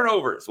says,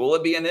 turnovers. Will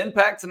it be an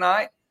impact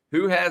tonight?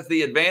 Who has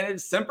the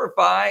advantage?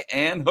 Simplify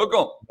and hook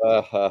 'em.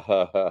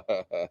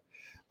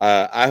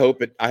 I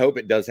hope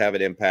it does have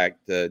an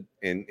impact,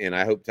 and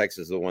I hope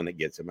Texas is the one that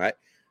gets him.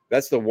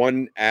 That's the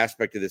one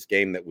aspect of this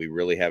game that we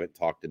really haven't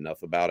talked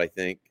enough about, I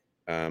think.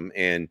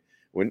 And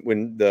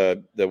when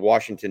the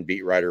Washington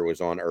beat writer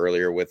was on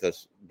earlier with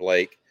us,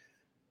 Blake,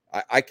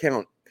 I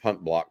count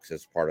punt blocks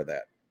as part of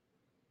that.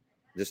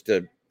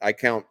 I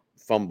count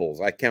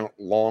fumbles. I count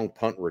long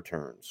punt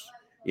returns,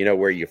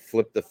 where you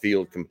flip the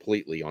field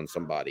completely on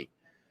somebody.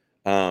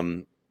 I've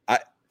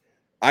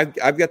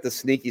got the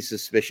sneaky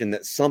suspicion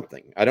that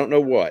I don't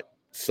know what,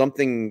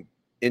 something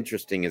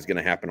interesting is going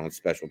to happen on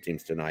special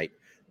teams tonight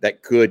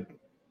that could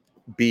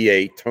be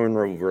a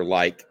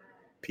turnover-like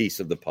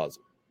piece of the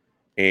puzzle.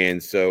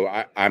 And so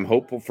I'm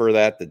hopeful for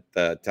that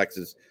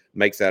Texas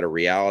makes that a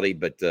reality,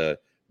 but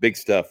big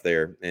stuff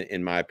there,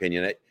 in my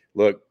opinion.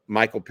 Look,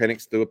 Michael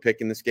Penix threw a pick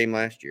in this game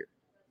last year.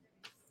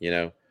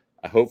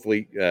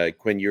 Hopefully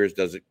Quinn Ewers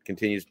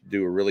continues to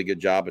do a really good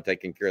job of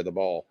taking care of the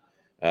ball.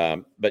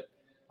 But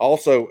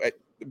Also,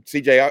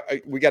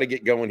 CJ, we got to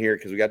get going here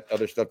because we got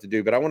other stuff to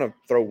do. But I want to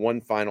throw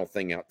one final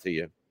thing out to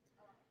you.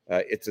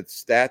 It's a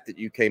stat that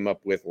you came up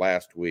with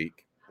last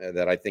week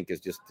that I think is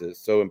just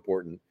so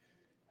important.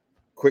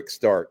 Quick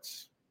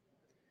starts.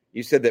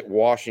 You said that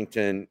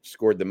Washington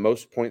scored the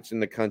most points in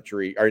the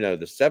country, or no,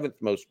 the 7th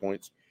most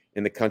points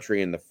in the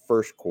country in the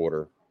first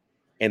quarter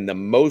and the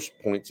most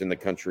points in the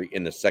country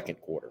in the second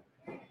quarter.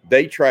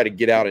 They try to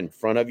get out in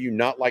front of you,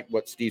 not like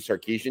what Steve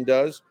Sarkisian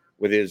does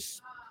with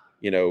his,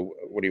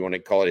 what do you want to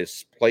call it,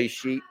 his play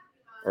sheet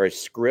or his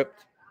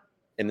script,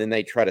 and then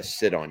they try to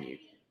sit on you.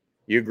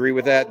 You agree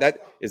with that?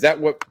 Is that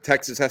what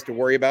Texas has to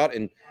worry about?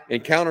 And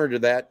counter to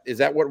that, is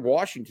that what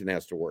Washington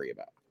has to worry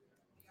about?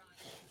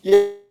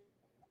 Yeah.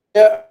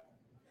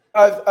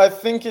 I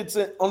think it's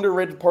an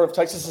underrated part of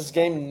Texas's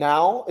game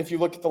now. If you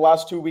look at the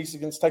last 2 weeks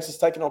against Texas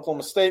Tech and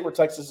Oklahoma State, where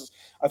Texas is,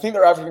 I think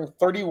they're averaging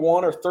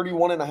 31 or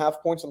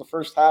 31.5 points in the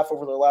first half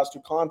over their last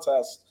 2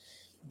 contests.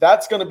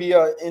 That's going to be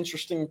an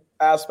interesting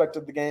aspect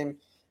of the game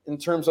in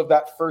terms of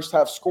that first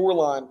half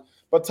scoreline.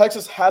 But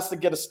Texas has to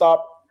get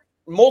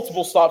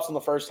multiple stops in the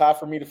first half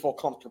for me to feel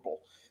comfortable,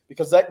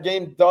 because that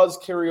game does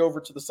carry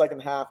over to the second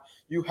half.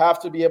 You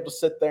have to be able to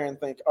sit there and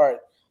think, all right,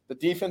 the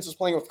defense is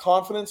playing with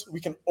confidence.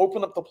 We can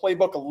open up the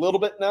playbook a little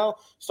bit now,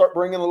 start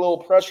bringing a little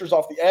pressures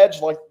off the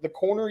edge, like the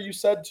corner you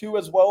said too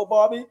as well,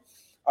 Bobby.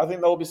 I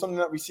think that will be something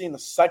that we see in the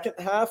second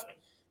half.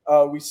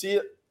 We've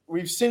seen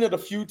it a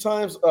few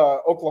times.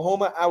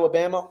 Oklahoma,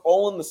 Alabama,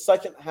 all in the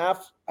second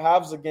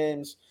halves of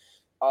games.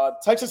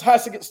 Texas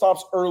has to get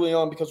stops early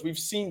on, because we've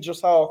seen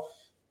just how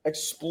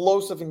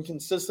explosive and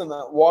consistent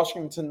that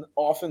Washington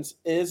offense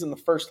is in the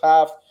first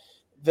half.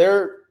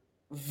 They're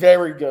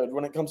very good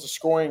when it comes to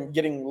scoring,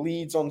 getting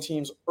leads on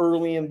teams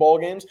early in ball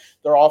games.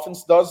 Their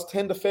offense does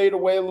tend to fade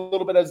away a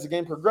little bit as the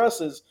game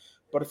progresses,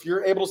 but if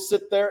you're able to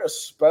sit there,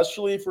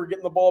 especially if we're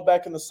getting the ball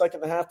back in the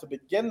second half to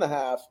begin the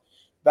half,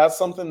 that's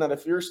something that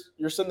if you're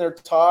sitting there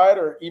tied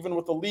or even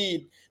with the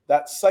lead,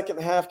 that second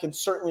half can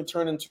certainly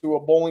turn into a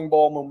bowling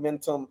ball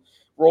momentum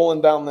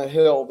rolling down the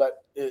hill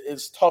that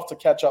is tough to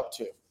catch up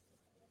to.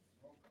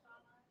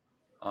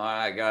 All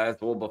right, guys.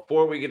 Well,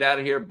 before we get out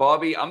of here,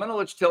 Bobby, I'm going to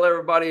let you tell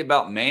everybody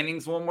about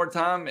Manning's one more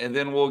time, and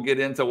then we'll get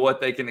into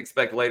what they can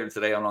expect later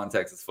today on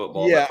Texas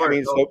Football. Yeah, but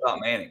first, about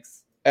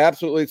Manning's.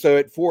 Absolutely. So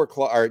at 4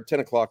 o'clock or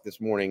 10 o'clock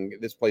this morning,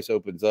 this place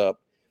opens up,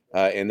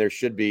 and there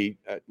should be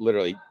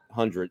literally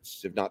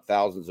hundreds, if not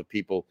thousands, of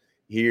people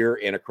here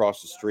and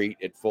across the street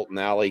at Fulton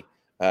Alley.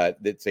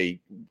 It's a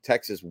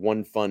Texas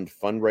One Fund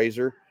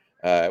fundraiser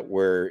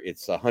where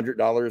it's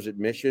 $100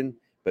 admission,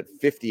 but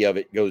 50 of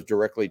it goes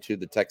directly to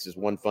the Texas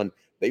One Fund.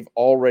 They've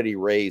already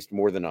raised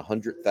more than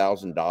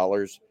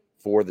 $100,000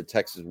 for the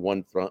Texas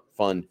One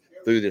Fund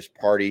through this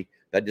party.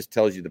 That just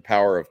tells you the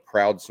power of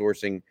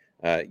crowdsourcing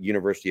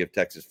University of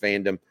Texas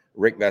fandom.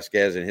 Rick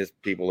Vasquez and his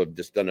people have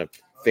just done a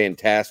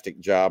fantastic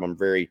job. I'm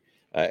very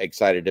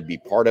excited to be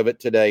part of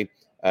it today.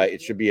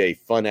 It should be a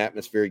fun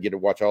atmosphere. You get to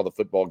watch all the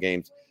football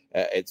games,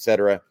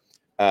 etc.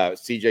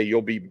 CJ,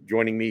 you'll be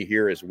joining me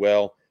here as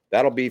well.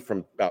 That'll be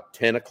from about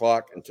 10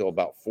 o'clock until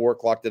about 4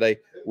 o'clock today.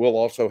 We'll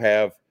also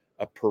have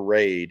a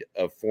parade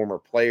of former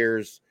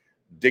players,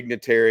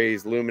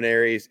 dignitaries,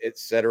 luminaries,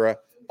 etc.,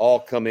 all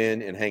come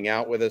in and hang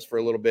out with us for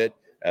a little bit.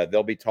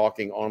 They'll be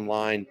talking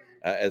online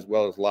as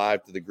well as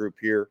live to the group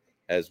here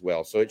as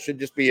well. So it should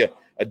just be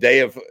a day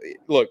of,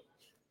 look,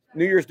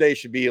 New Year's Day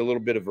should be a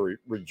little bit of a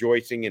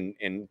rejoicing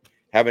and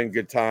having a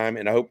good time.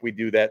 And I hope we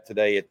do that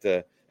today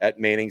at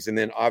Manning's. And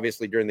then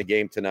obviously during the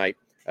game tonight,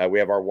 we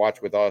have our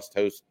Watch With Us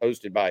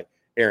hosted by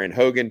Aaron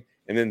Hogan.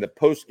 And then the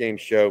post-game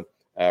show,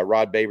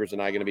 Rod Babers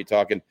and I are going to be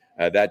talking.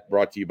 That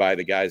brought to you by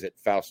the guys at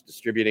Faust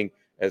Distributing,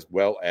 as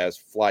well as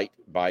Flight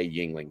by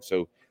Yingling.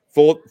 So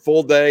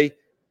full day.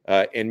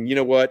 And you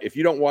know what? If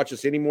you don't watch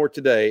us anymore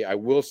today, I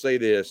will say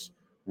this.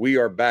 We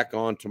are back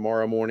on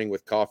tomorrow morning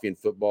with Coffee and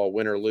Football,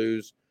 win or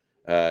lose.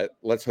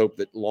 Let's hope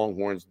that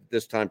Longhorns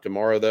this time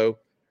tomorrow, though,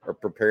 are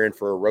preparing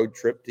for a road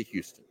trip to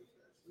Houston.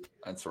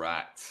 That's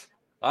right.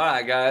 All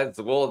right, guys.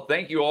 Well,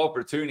 thank you all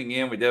for tuning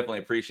in. We definitely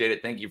appreciate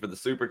it. Thank you for the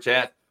super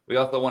chat. We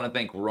also want to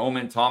thank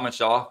Roman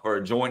Tomashoff for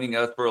joining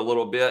us for a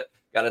little bit.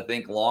 Got to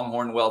thank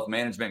Longhorn Wealth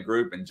Management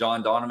Group and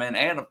John Donovan,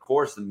 and, of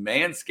course,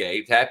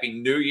 Manscaped. Happy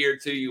New Year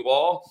to you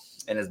all.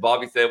 And as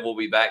Bobby said, we'll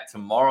be back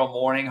tomorrow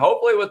morning,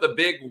 hopefully with a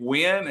big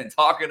win and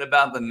talking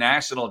about the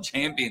national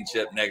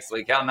championship next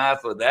week. How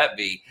nice would that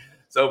be?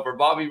 So for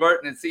Bobby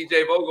Burton and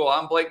CJ Vogel,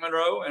 I'm Blake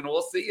Monroe, and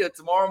we'll see you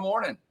tomorrow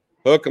morning.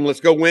 Hook 'em. Let's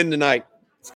go win tonight.